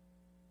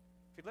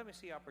 If he'd let me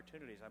see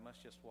opportunities I must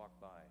just walk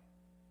by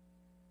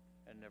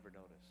and never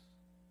notice.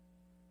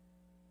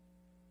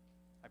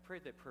 I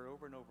prayed that prayer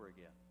over and over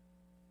again.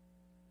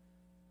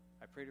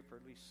 I prayed it for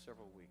at least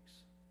several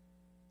weeks.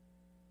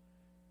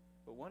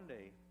 But one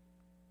day,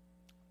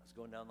 I was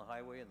going down the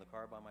highway in the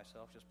car by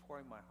myself, just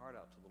pouring my heart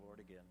out to the Lord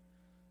again,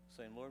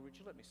 saying, Lord, would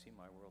you let me see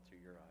my world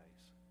through your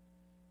eyes?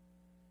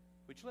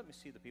 Would you let me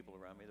see the people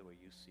around me the way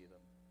you see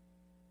them?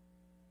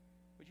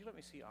 Would you let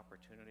me see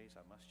opportunities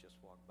I must just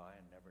walk by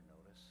and never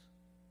notice?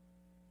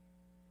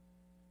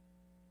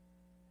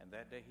 And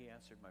that day he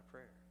answered my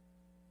prayer.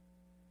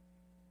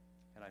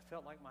 And I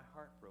felt like my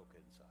heart broke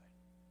inside.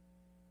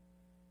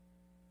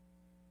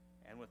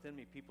 And within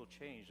me, people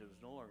changed. It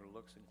was no longer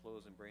looks and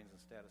clothes and brains and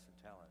status and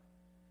talent.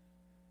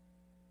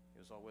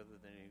 It was all whether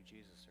they knew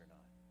Jesus or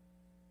not.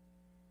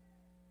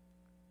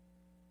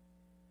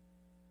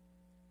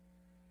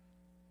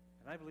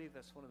 And I believe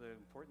that's one of the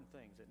important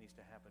things that needs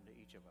to happen to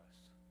each of us,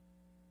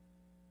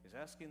 is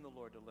asking the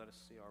Lord to let us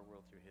see our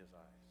world through his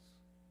eyes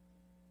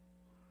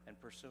and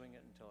pursuing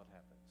it until it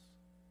happens.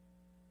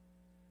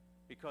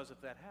 Because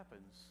if that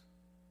happens,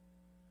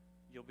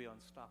 you'll be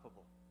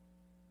unstoppable.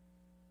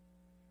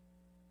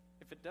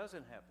 If it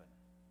doesn't happen,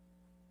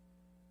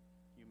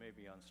 you may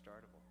be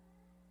unstartable.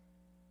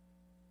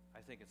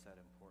 I think it's that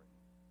important.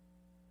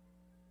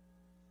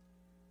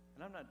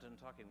 And I'm not done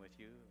talking with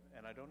you,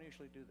 and I don't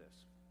usually do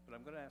this, but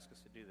I'm going to ask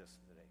us to do this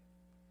today.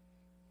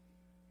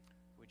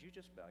 Would you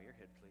just bow your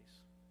head,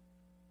 please?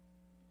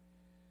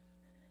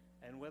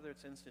 And whether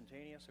it's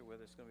instantaneous or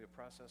whether it's going to be a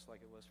process like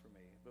it was for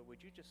me, but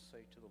would you just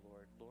say to the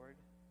Lord, Lord,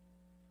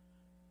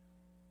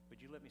 would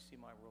you let me see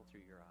my world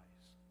through your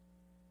eyes?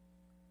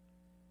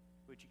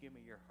 Would you give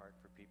me your heart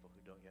for people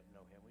who don't yet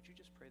know him? Would you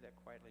just pray that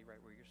quietly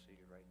right where you're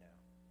seated right now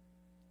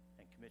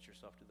and commit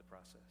yourself to the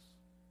process?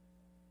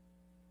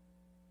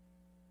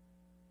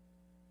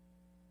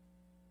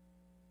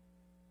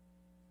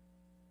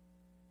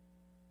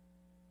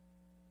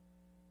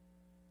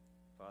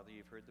 Father,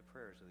 you've heard the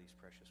prayers of these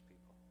precious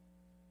people.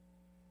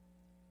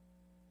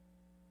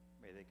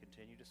 May they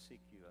continue to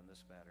seek you on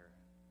this matter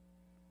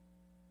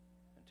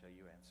until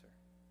you answer.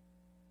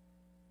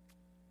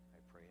 I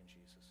pray in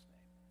Jesus'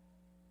 name.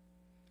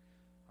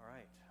 All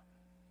right.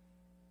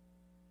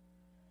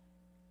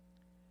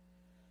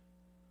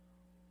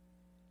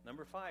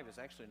 Number 5 is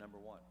actually number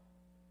 1.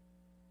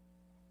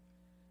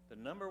 The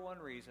number 1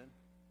 reason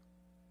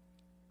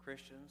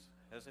Christians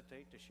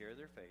hesitate to share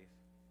their faith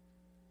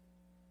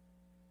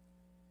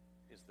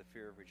is the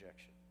fear of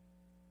rejection.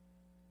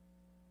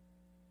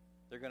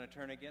 They're going to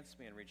turn against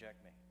me and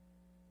reject me.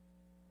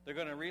 They're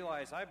going to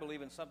realize I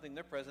believe in something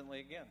they're presently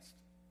against.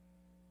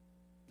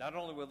 Not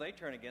only will they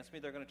turn against me,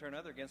 they're going to turn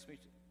others against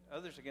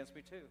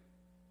me too.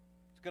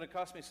 It's going to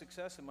cost me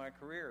success in my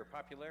career,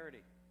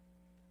 popularity.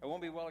 I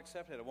won't be well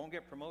accepted. I won't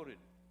get promoted.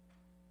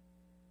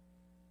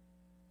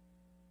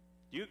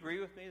 Do you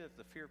agree with me that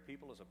the fear of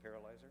people is a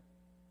paralyzer?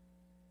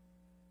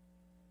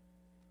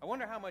 I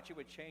wonder how much it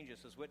would change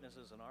us as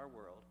witnesses in our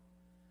world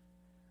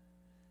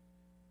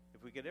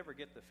if we could ever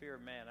get the fear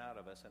of man out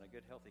of us and a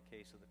good, healthy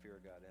case of the fear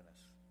of God in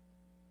us.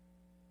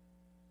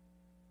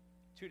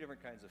 Two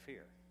different kinds of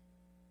fear.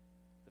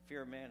 The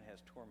fear of man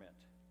has torment.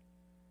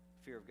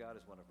 The fear of God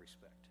is one of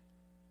respect.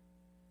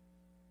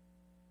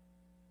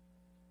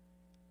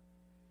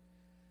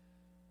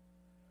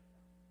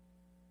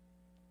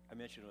 I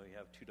mentioned we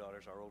have two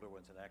daughters. Our older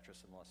one's an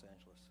actress in Los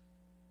Angeles.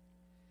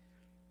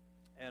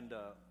 And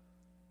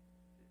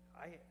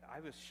I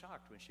was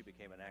shocked when she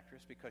became an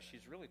actress because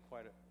she's really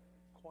quite a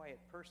quiet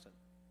person.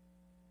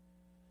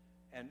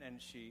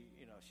 And she,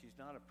 she's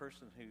not a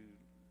person who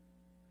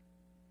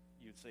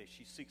you'd say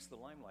she seeks the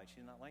limelight.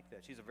 She's not like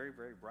that. She's a very,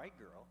 very bright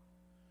girl.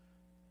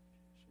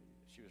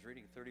 She was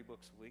reading 30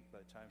 books a week by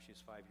the time she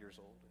was 5 years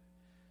old.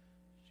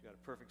 She got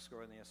a perfect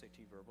score on the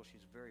SAT verbal.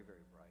 She's very,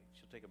 very bright.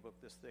 She'll take a book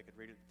this thick and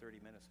read it in 30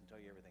 minutes and tell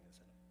you everything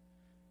that's in it.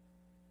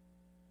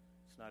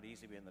 It's not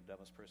easy being the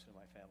dumbest person in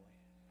my family.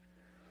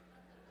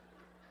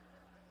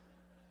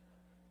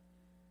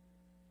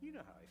 You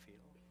know how I feel.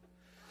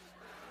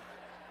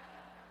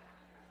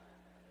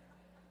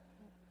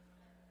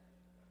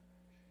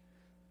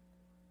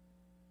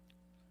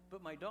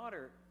 But my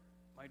daughter,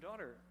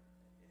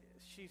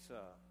 she's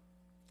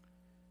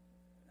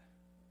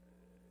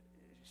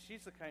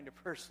the kind of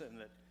person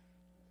that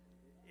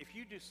if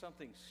you do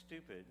something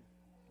stupid,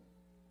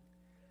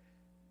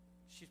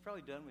 she's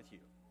probably done with you.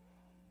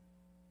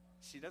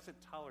 She doesn't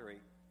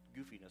tolerate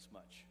goofiness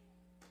much.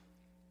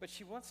 But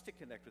she wants to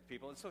connect with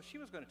people, and so she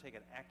was going to take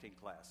an acting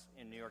class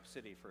in New York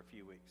City for a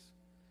few weeks.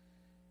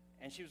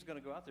 And she was going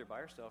to go out there by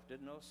herself,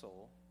 didn't know a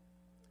soul.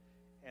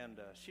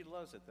 And she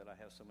loves it that I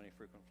have so many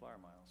frequent flyer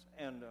miles.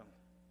 And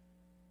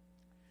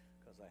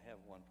because I've had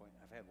 1.6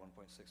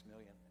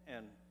 million.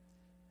 And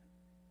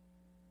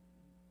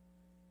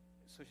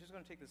so she's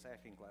going to take this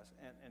acting class.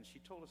 And she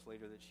told us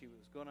later that she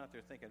was going out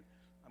there thinking,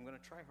 I'm going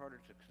to try harder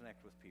to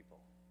connect with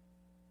people.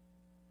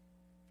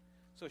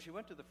 So she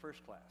went to the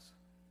first class.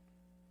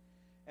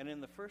 And in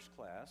the first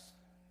class,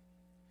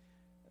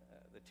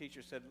 the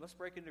teacher said, let's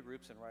break into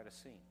groups and write a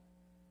scene.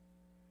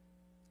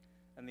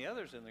 And the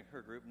others in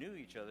her group knew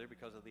each other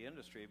because of the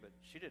industry, but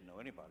she didn't know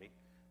anybody.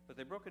 But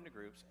they broke into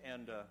groups,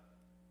 and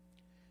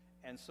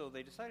so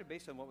they decided,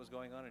 based on what was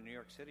going on in New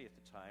York City at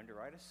the time, to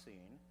write a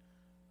scene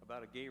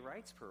about a gay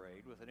rights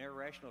parade with an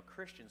irrational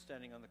Christian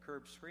standing on the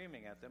curb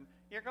screaming at them,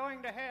 "You're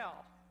going to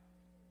hell!"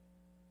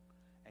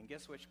 And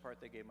guess which part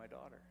they gave my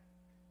daughter?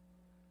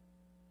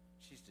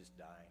 She's just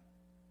dying.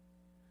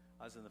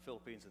 I was in the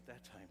Philippines at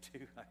that time,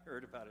 too. I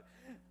heard about it.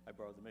 I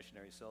borrowed the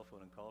missionary's cell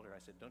phone and called her. I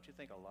said, don't you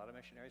think a lot of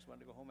missionaries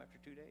wanted to go home after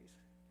 2 days?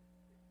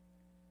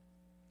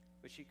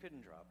 But she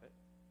couldn't drop it.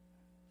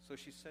 So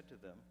she said to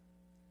them,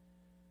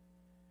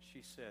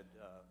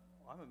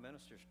 I'm a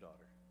minister's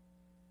daughter.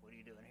 What are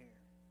you doing here?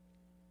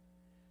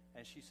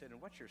 And she said, and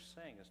what you're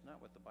saying is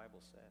not what the Bible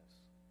says.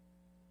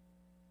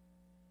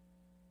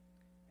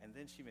 And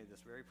then she made this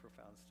very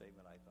profound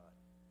statement, I thought.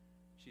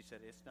 She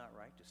said, it's not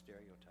right to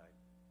stereotype.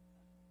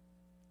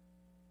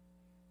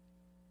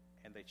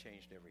 And they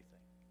changed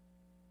everything.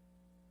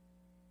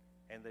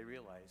 And they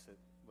realized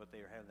that what they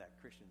were having, that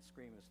Christian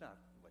scream, is not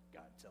what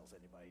God tells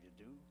anybody to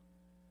do.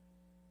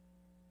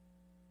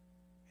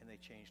 And they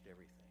changed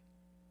everything.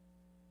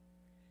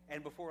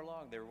 And before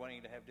long, they were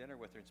wanting to have dinner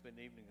with her and spend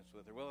evenings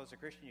with her. Well, as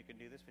a Christian, you can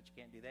do this, but you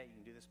can't do that. You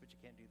can do this, but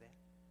you can't do that.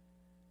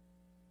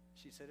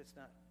 She said it's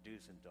not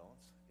do's and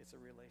don'ts. It's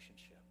a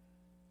relationship.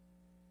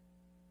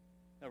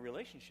 Now,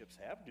 relationships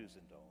have do's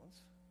and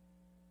don'ts.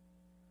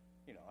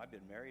 I've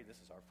been married. This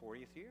is our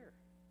 40th year.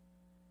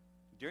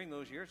 During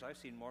those years, I've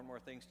seen more and more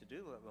things to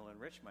do that will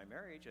enrich my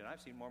marriage, and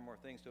I've seen more and more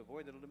things to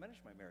avoid that will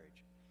diminish my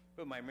marriage.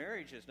 But my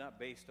marriage is not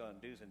based on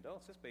do's and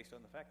don'ts. It's based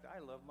on the fact that I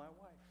love my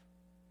wife,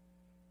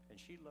 and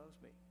she loves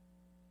me.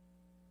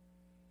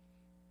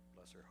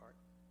 Bless her heart.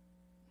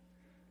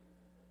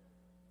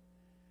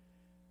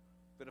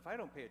 But if I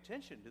don't pay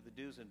attention to the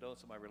do's and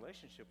don'ts of my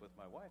relationship with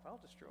my wife,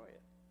 I'll destroy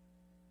it.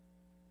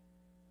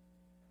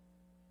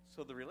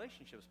 So the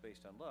relationship's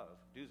based on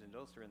love. Do's and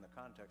don'ts are in the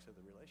context of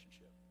the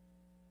relationship.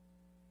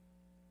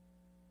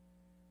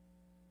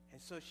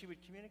 And so she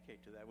would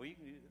communicate to that.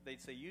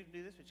 They'd say, you can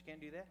do this, but you can't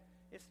do that.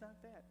 It's not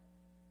that.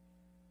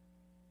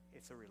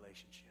 It's a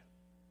relationship.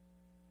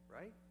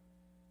 Right?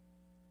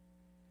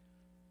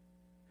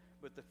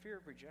 But the fear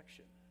of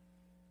rejection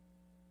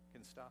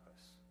can stop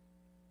us.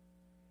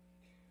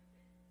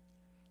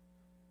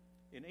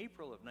 In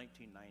April of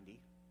 1990,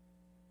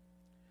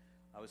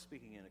 I was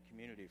speaking in a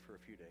community for a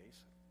few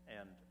days,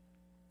 and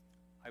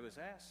I was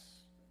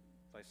asked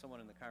by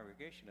someone in the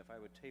congregation if I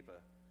would tape a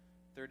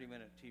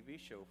 30-minute TV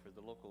show for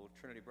the local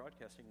Trinity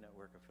Broadcasting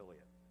Network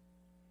affiliate.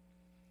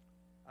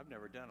 I've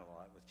never done a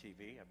lot with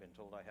TV. I've been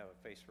told I have a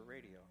face for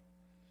radio.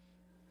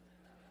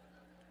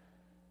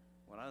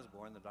 When I was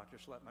born, the doctor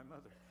slapped my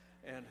mother.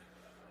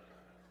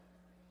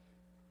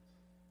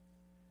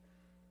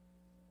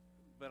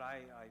 But I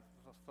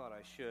thought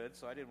I should,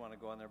 so I didn't want to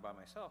go in there by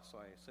myself.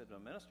 So I said to a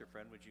minister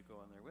friend, would you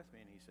go in there with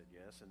me? And he said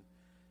yes. And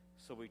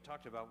so we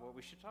talked about what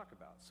we should talk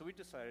about. So we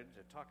decided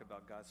to talk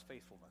about God's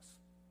faithfulness.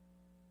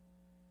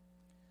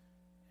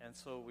 And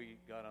so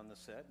we got on the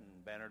set and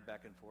bantered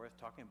back and forth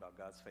talking about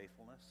God's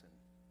faithfulness and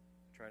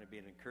trying to be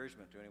an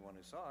encouragement to anyone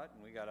who saw it.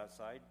 And we got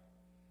outside.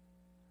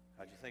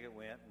 How'd you think it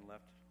went? And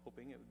left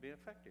hoping it would be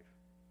effective.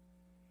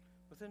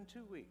 Within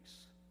 2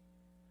 weeks,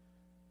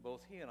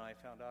 both he and I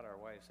found out our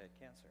wives had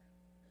cancer.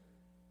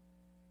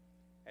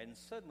 And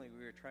suddenly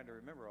we were trying to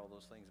remember all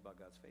those things about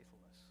God's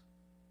faithfulness.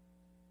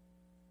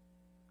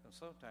 And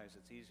sometimes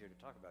it's easier to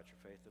talk about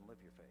your faith than live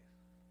your faith,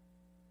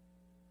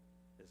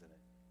 isn't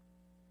it?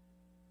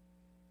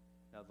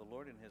 Now, the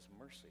Lord in his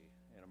mercy,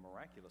 in a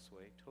miraculous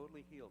way,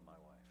 totally healed my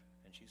wife,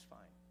 and she's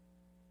fine.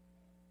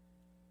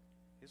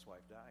 His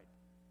wife died.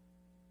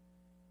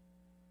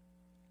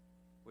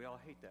 We all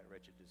hate that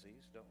wretched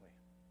disease, don't we?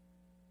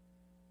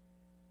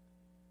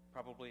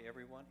 Probably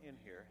everyone in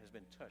here has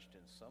been touched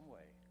in some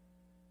way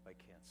by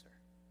cancer.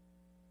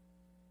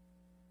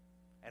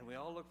 And we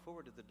all look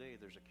forward to the day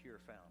there's a cure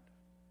found.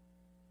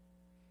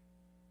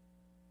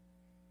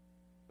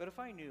 But if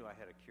I knew I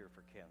had a cure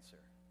for cancer,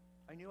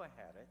 I knew I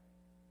had it.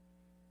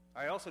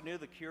 I also knew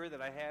the cure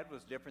that I had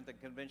was different than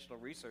conventional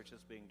research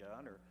that's being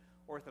done or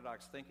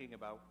orthodox thinking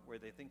about where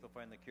they think they'll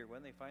find the cure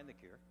when they find the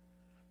cure.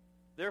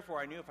 Therefore,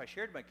 I knew if I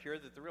shared my cure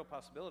that the real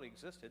possibility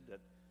existed that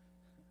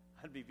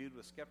I'd be viewed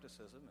with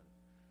skepticism and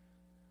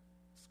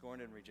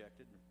scorned and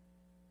rejected and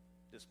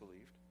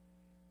disbelieved.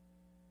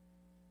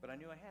 But I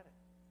knew I had it.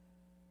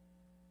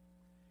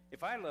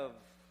 If I love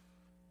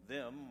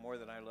them more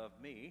than I love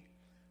me,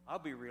 I'll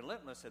be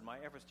relentless in my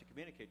efforts to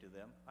communicate to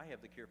them I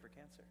have the cure for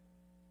cancer.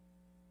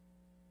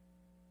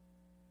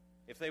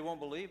 If they won't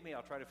believe me,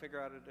 I'll try to figure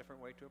out a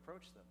different way to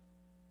approach them.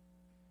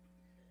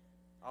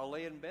 I'll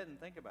lay in bed and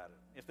think about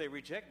it. If they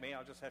reject me,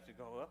 I'll just have to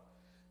go, well,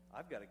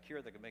 I've got a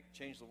cure that can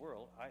change the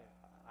world.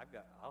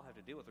 I'll have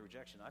to deal with the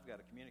rejection. I've got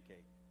to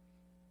communicate.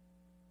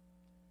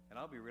 And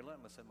I'll be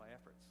relentless in my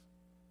efforts,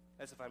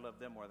 as if I love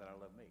them more than I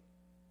love me.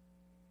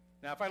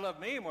 Now, if I love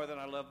me more than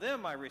I love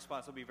them, my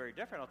response will be very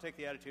different. I'll take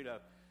the attitude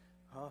of,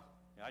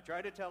 I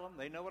try to tell them.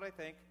 They know what I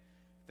think.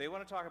 If they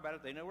want to talk about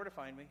it, they know where to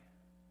find me.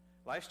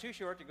 Life's too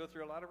short to go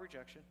through a lot of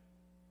rejection.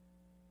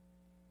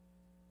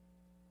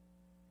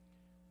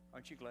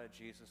 Aren't you glad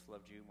Jesus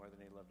loved you more than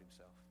he loved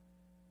himself?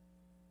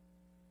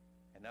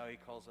 And now he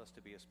calls us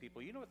to be his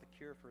people. You know what the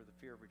cure for the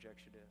fear of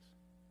rejection is?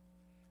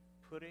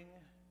 Putting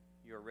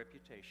your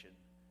reputation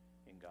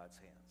in God's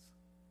hands.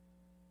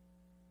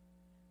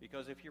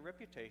 Because if your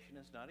reputation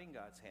is not in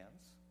God's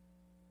hands,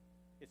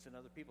 it's in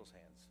other people's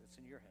hands. It's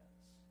in your hands.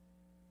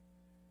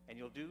 And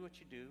you'll do what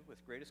you do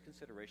with greatest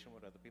consideration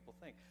what other people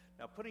think.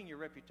 Now, putting your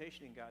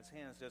reputation in God's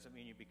hands doesn't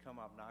mean you become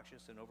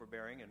obnoxious and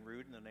overbearing and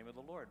rude in the name of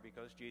the Lord,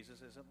 because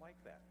Jesus isn't like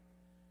that.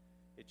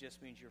 It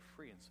just means you're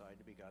free inside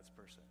to be God's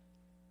person.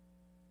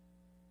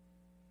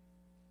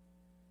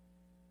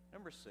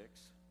 Number 6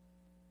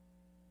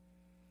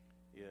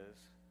 is,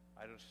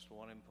 I just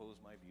want to impose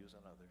my views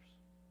on others.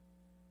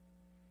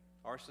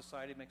 Our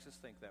society makes us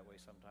think that way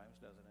sometimes,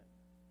 doesn't it?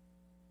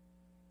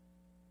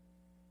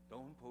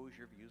 Don't impose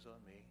your views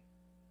on me.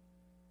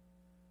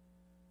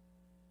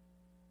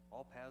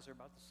 All paths are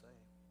about the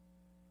same.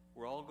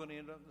 We're all going to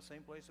end up in the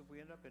same place if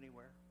we end up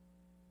anywhere.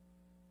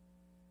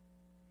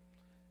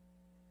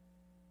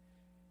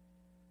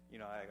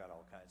 You know, I got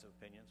all kinds of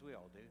opinions. We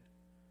all do.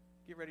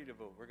 Get ready to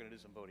vote. We're going to do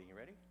some voting. You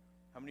ready?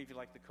 How many of you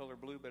like the color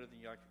blue better than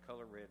you like the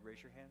color red? Raise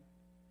your hand.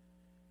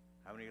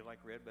 How many of you like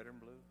red better than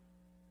blue?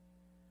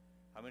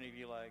 How many of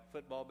you like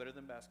football better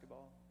than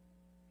basketball?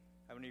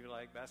 How many of you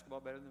like basketball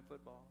better than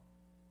football?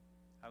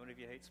 How many of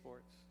you hate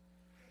sports?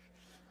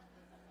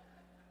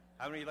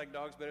 How many of you like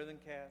dogs better than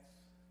cats?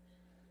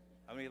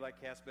 How many of you like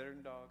cats better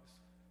than dogs?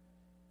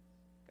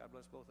 God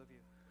bless both of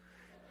you.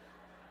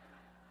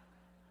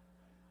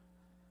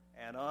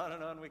 And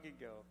on we could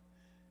go.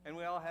 And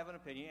we all have an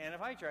opinion. And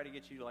if I try to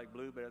get you to like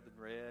blue better than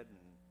red and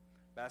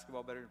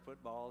basketball better than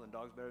football and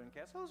dogs better than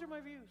cats, those are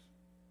my views.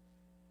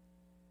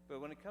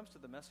 But when it comes to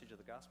the message of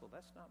the gospel,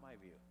 that's not my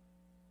view.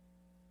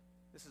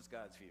 This is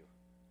God's view.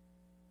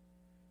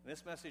 And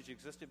this message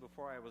existed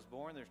before I was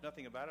born. There's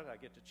nothing about it I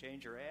get to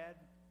change or add.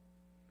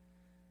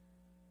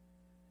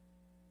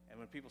 And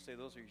when people say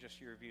those are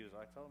just your views,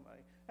 I tell them,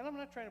 and I'm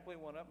not trying to play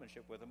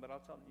one-upmanship with them, but I'll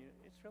tell them,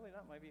 it's really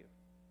not my view.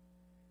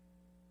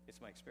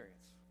 It's my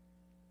experience.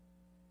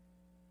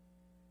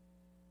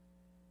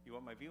 You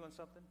want my view on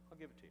something? I'll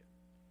give it to you.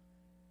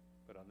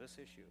 But on this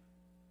issue,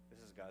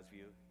 this is God's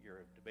view.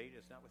 Your debate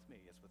is not with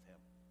me, it's with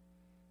him.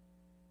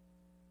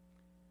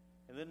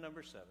 And then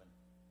number 7,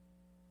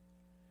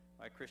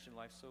 my Christian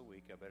life's so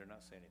weak, I better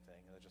not say anything.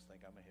 They'll just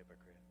think I'm a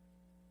hypocrite.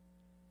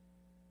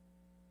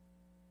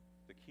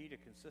 The key to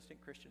consistent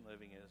Christian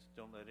living is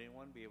don't let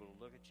anyone be able to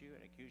look at you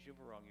and accuse you of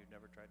a wrong you've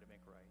never tried to make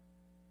right.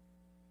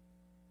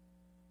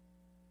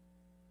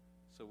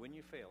 So when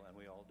you fail, and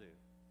we all do,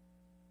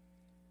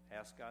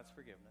 Ask God's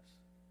forgiveness.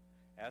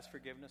 Ask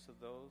forgiveness of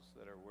those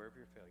that are aware of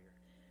your failure.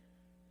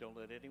 Don't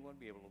let anyone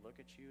be able to look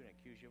at you and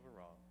accuse you of a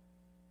wrong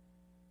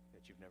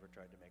that you've never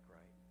tried to make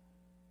right.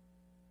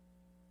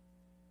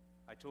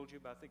 I told you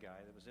about the guy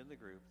that was in the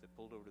group that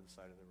pulled over to the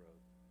side of the road.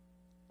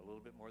 A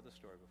little bit more of the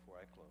story before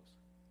I close.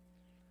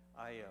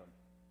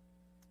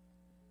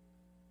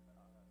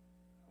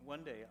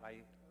 One day,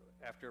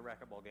 after a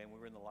racquetball game, we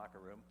were in the locker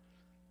room.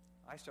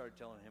 I started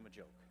telling him a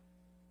joke.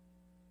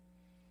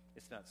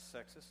 It's not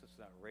sexist, it's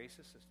not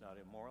racist, it's not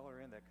immoral or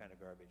any of that kind of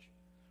garbage.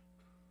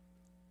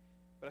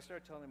 But I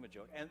started telling him a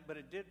joke, but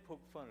it did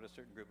poke fun at a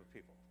certain group of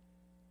people.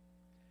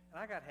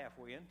 And I got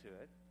halfway into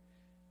it,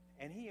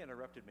 and he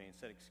interrupted me and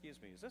said,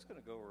 "Excuse me, is this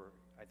going to go where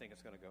I think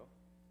it's going to go?"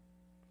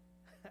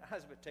 I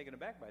was a bit taken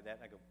aback by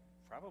that, and I go,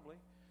 "Probably."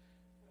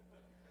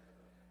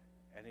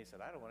 And he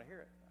said, "I don't want to hear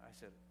it." I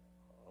said,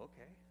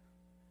 "Okay."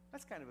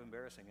 That's kind of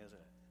embarrassing, isn't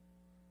it?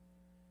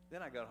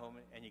 Then I got home,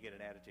 and you get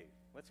an attitude.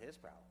 What's his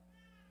problem?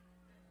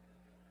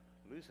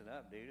 Loosen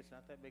up, dude. It's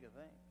not that big a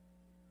thing.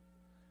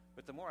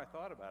 But the more I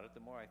thought about it,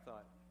 the more I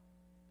thought,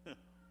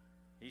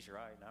 he's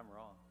right and I'm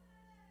wrong.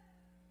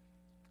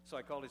 So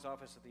I called his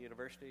office at the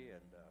university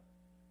and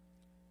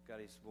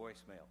got his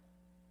voicemail.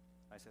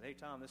 I said, "Hey,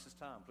 Tom, this is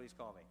Tom. Please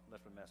call me."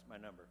 Left my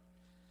number.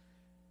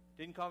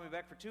 Didn't call me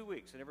back for 2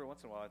 weeks, and every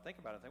once in a while I think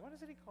about it and think, why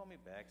doesn't he call me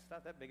back? It's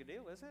not that big a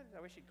deal, is it?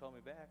 I wish he'd call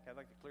me back. I'd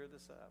like to clear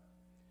this up.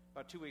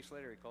 About 2 weeks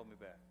later, he called me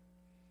back.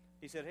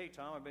 He said, "Hey,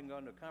 Tom, I've been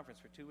going to a conference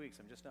for 2 weeks.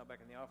 I'm just now back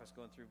in the office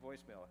going through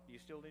voicemail. Do you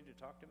still need to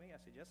talk to me?" I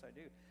said, "Yes, I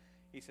do."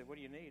 He said, "What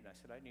do you need?" And I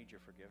said, "I need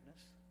your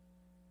forgiveness."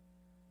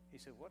 He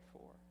said, "What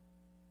for?"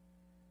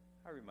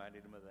 I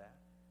reminded him of that.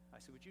 I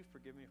said, "Would you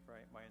forgive me for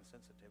my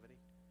insensitivity?"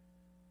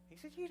 He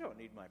said, "You don't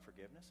need my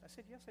forgiveness." I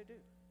said, "Yes, I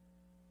do."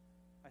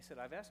 I said,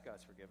 "I've asked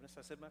God's forgiveness."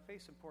 I said, "My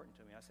faith's important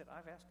to me." I said,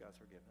 "I've asked God's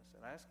forgiveness."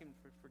 And I asked him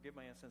to forgive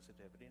my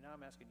insensitivity. Now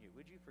I'm asking you,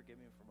 would you forgive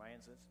me for my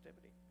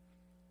insensitivity?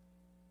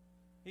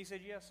 He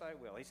said, "Yes, I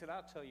will." He said,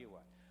 "I'll tell you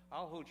what.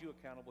 I'll hold you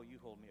accountable. You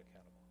hold me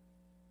accountable."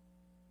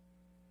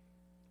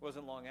 It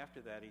wasn't long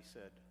after that he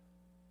said,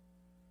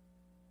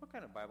 "What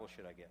kind of Bible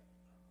should I get?"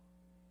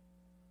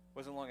 It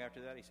wasn't long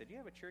after that he said, "Do you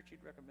have a church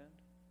you'd recommend?"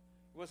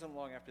 It wasn't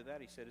long after that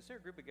he said, "Is there a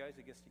group of guys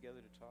that gets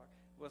together to talk?"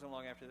 It wasn't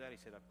long after that he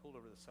said, "I pulled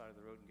over to the side of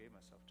the road and gave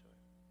myself to it."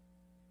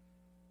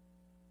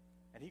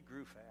 And he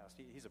grew fast.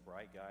 He's a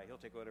bright guy. He'll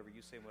take whatever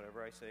you say and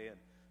whatever I say and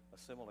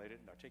assimilate it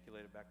and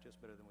articulate it back to us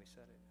better than we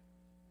said it.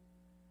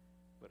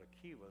 But a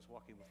key was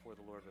walking before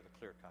the Lord with a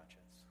clear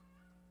conscience.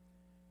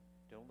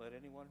 Don't let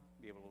anyone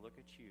be able to look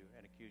at you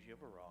and accuse you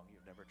of a wrong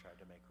you've never tried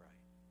to make right.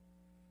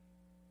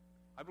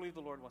 I believe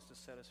the Lord wants to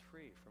set us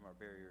free from our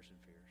barriers and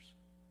fears.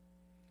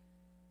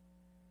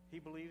 He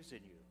believes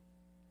in you.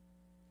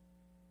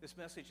 This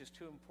message is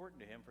too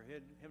important to him for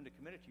him to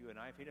commit it to you and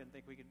I if he didn't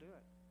think we could do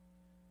it.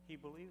 He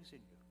believes in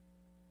you.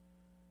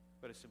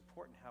 But it's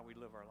important how we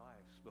live our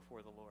lives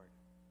before the Lord.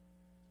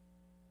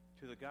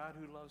 To the God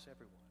who loves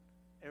everyone,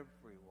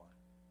 everyone.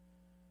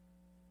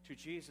 To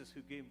Jesus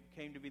who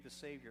came to be the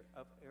Savior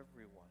of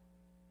everyone.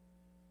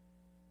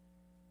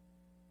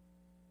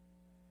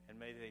 And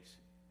may they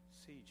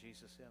see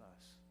Jesus in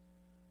us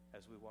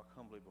as we walk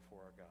humbly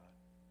before our God.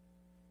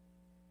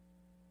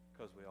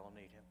 Because we all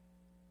need him.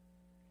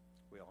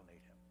 We all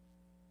need him.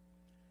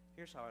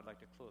 Here's how I'd like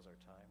to close our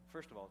time.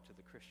 First of all, to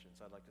the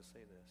Christians, I'd like to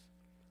say this.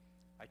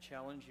 I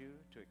challenge you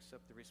to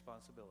accept the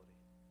responsibility.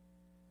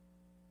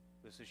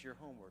 This is your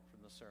homework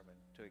from the sermon,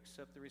 to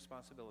accept the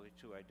responsibility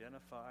to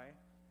identify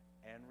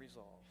and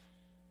resolve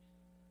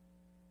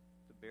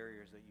the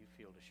barriers that you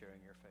feel to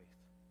sharing your faith.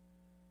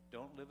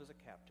 Don't live as a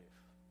captive.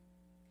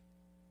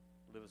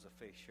 Live as a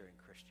faith-sharing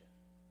Christian.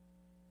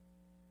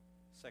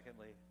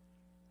 Secondly,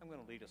 I'm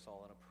going to lead us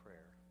all in a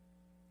prayer.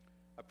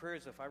 A prayer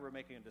is if I were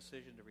making a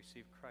decision to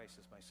receive Christ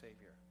as my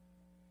Savior.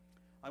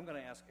 I'm going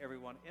to ask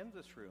everyone in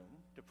this room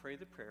to pray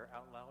the prayer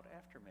out loud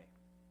after me.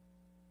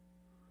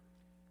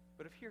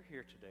 But if you're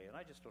here today, and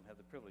I just don't have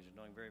the privilege of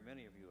knowing very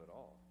many of you at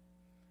all,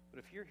 but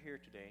if you're here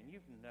today and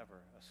you've never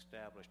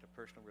established a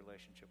personal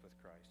relationship with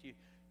Christ,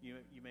 you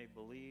may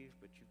believe,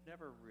 but you've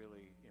never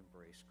really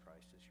embraced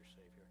Christ as your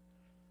Savior.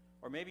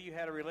 Or maybe you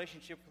had a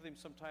relationship with him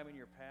sometime in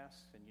your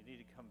past and you need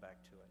to come back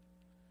to it.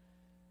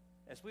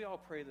 As we all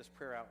pray this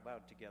prayer out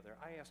loud together,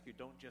 I ask you,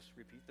 don't just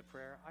repeat the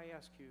prayer. I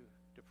ask you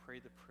to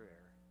pray the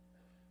prayer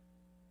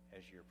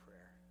as your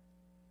prayer.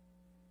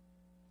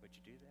 Would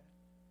you do that?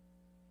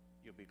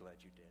 You'll be glad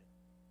you did.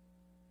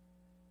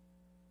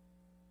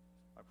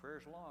 My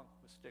prayer's long,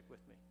 but stick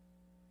with me.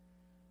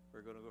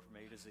 We're going to go from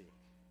A to Z.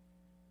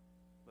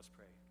 Let's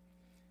pray.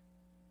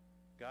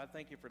 God,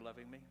 thank you for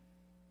loving me.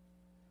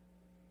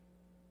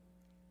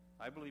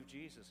 I believe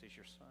Jesus is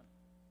your Son.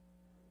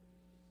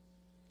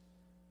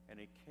 And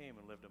he came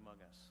and lived among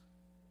us.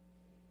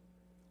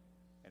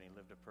 And he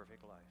lived a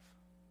perfect life.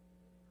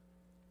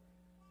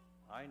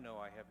 I know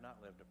I have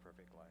not lived a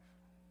perfect life.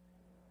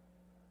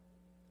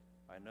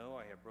 I know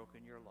I have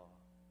broken your law.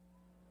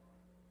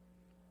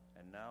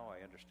 And now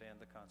I understand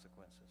the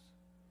consequences.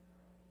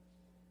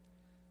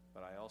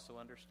 But I also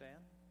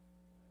understand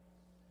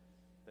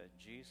that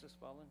Jesus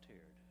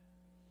volunteered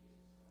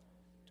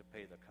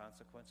pay the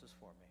consequences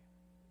for me.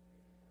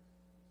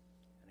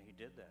 And he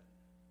did that.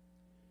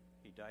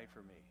 He died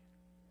for me.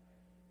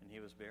 And he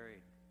was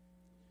buried.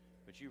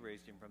 But you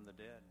raised him from the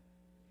dead.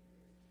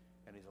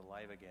 And he's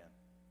alive again.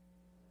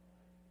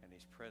 And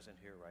he's present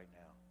here right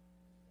now.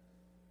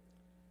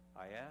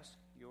 I ask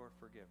your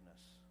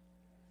forgiveness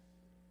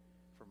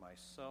for my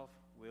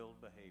self-willed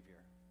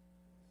behavior.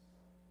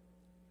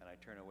 And I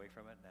turn away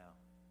from it now.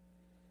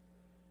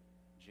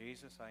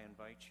 Jesus, I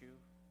invite you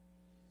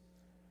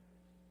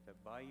that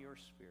by your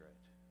Spirit,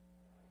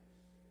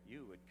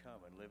 you would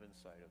come and live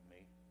inside of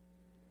me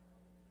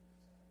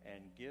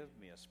and give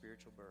me a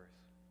spiritual birth.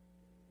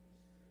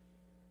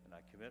 And I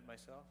commit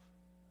myself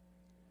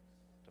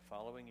to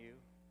following you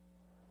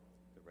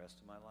the rest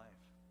of my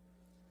life.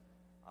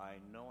 I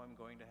know I'm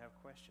going to have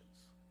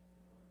questions,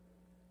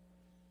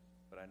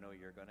 but I know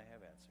you're going to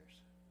have answers.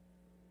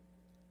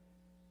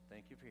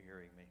 Thank you for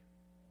hearing me.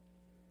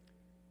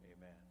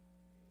 Amen.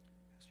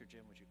 Pastor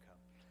Jim, would you come?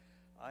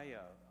 I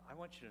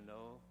want you to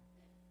know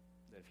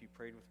that if you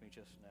prayed with me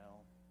just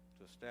now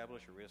to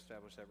establish or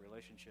reestablish that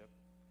relationship,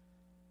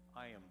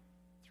 I am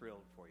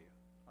thrilled for you.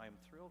 I am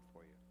thrilled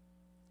for you.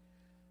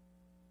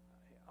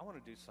 I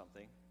want to do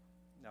something.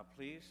 Now,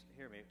 please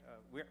hear me.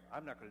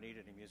 I'm not going to need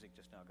any music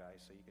just now, guys,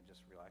 so you can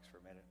just relax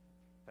for a minute.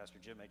 Pastor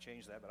Jim may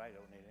change that, but I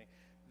don't need any.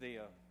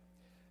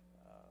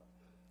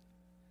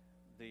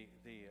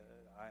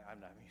 I'm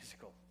not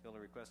musical. The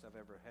only request I've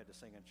ever had to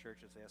sing in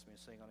church is they asked me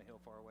to sing On a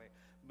Hill Far Away.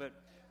 But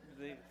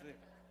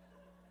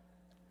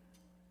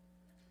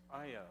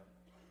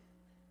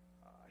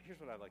here's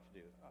what I'd like to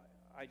do.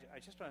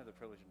 I just don't have the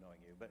privilege of knowing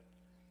you, but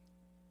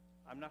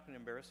I'm not going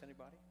to embarrass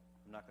anybody.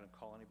 I'm not going to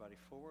call anybody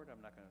forward.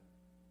 I'm not going to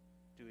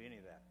do any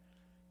of that.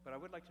 But I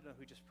would like to know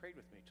who just prayed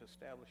with me to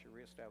establish or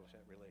reestablish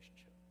that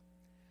relationship.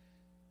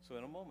 So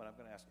in a moment, I'm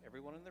going to ask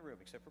everyone in the room,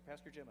 except for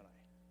Pastor Jim and I,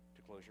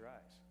 to close your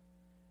eyes.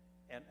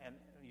 And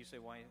you say,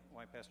 why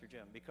Pastor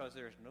Jim? Because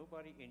there's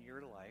nobody in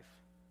your life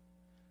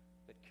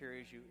that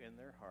carries you in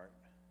their heart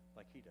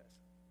like he does.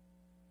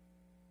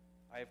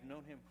 I have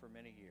known him for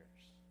many years.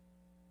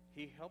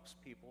 He helps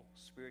people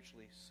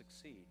spiritually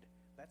succeed.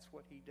 That's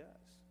what he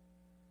does.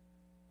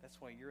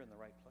 That's why you're in the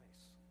right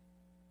place.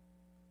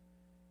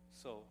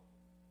 So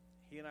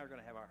he and I are going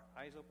to have our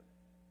eyes open.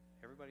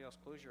 Everybody else,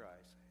 close your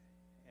eyes.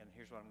 And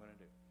here's what I'm going to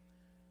do.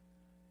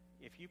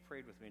 If you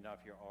prayed with me, now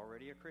if you're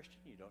already a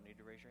Christian, you don't need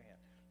to raise your hand.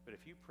 But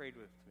if you prayed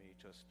with me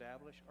to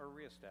establish or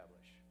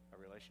reestablish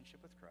a relationship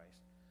with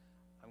Christ,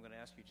 I'm going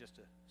to ask you just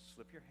to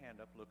slip your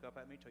hand up, look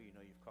up at me until you know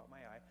you've caught my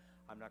eye.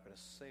 I'm not going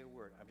to say a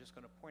word. I'm just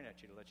going to point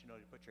at you to let you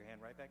know to put your hand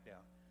right back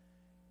down.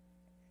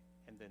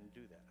 And then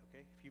do that,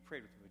 okay? If you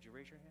prayed with me, would you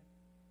raise your hand?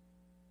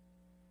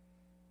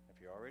 If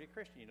you're already a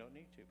Christian, you don't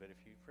need to, but if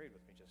you prayed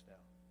with me just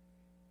now.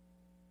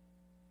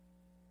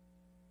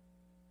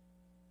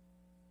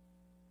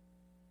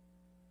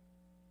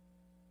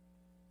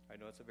 I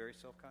know it's a very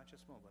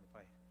self-conscious moment.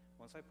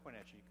 Once I point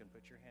at you, you can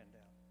put your hand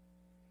down.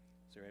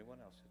 Is there anyone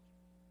else?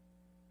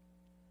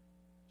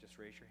 Just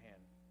raise your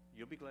hand.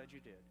 You'll be glad you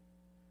did.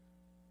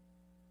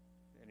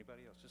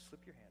 Anybody else? Just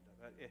slip your hand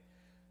up.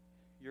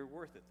 You're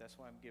worth it. That's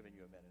why I'm giving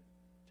you a minute.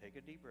 Take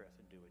a deep breath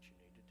and do what you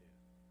need to do.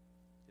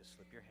 Just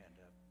slip your hand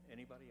up.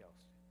 Anybody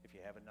else? If you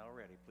haven't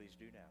already, please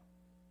do now.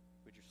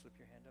 Would you slip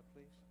your hand up,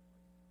 please?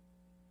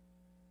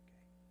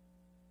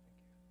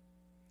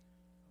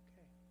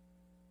 Okay. Thank you. Okay.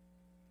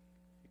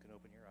 You can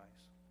open your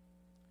eyes.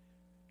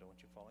 Don't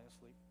want you falling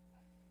asleep.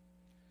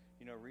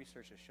 You know,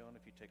 research has shown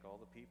if you take all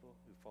the people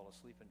who fall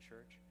asleep in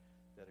church,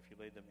 that if you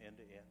laid them end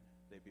to end,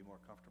 they'd be more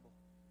comfortable.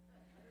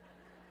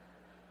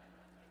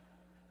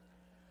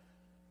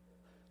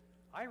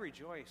 I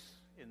rejoice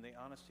in the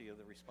honesty of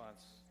the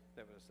response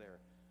that was there.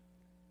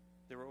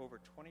 There were over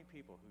 20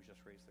 people who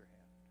just raised their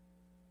hand.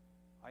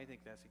 I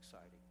think that's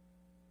exciting.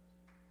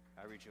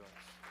 I rejoice.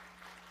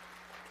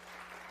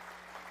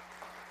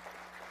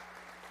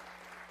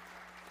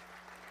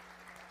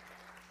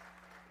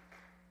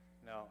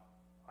 Now,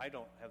 I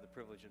don't have the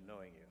privilege of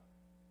knowing you.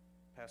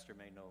 Pastor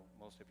may know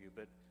most of you,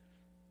 but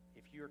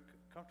if you're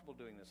comfortable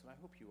doing this, and I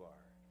hope you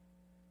are,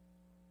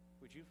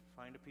 would you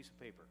find a piece of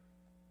paper?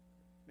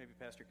 Maybe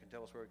Pastor can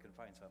tell us where we can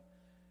find some.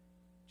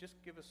 Just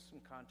give us some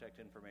contact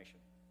information.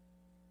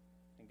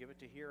 And give it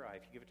to he or I.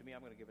 If you give it to me,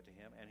 I'm going to give it to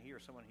him. And he or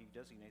someone he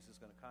designates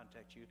is going to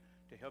contact you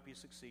to help you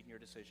succeed in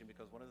your decision,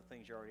 because one of the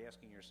things you're already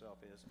asking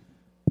yourself is,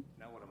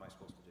 now what am I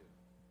supposed to do?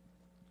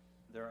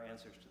 There are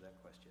answers to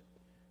that question.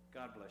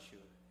 God bless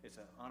you.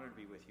 It's an honor to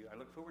be with you. I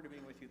look forward to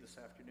being with you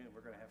this afternoon.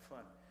 We're going to have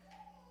fun.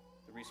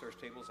 The resource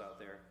table's out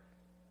there.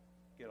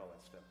 Get all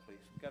that stuff,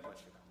 please. God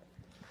bless you.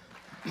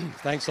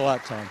 Thanks a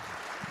lot, Tom.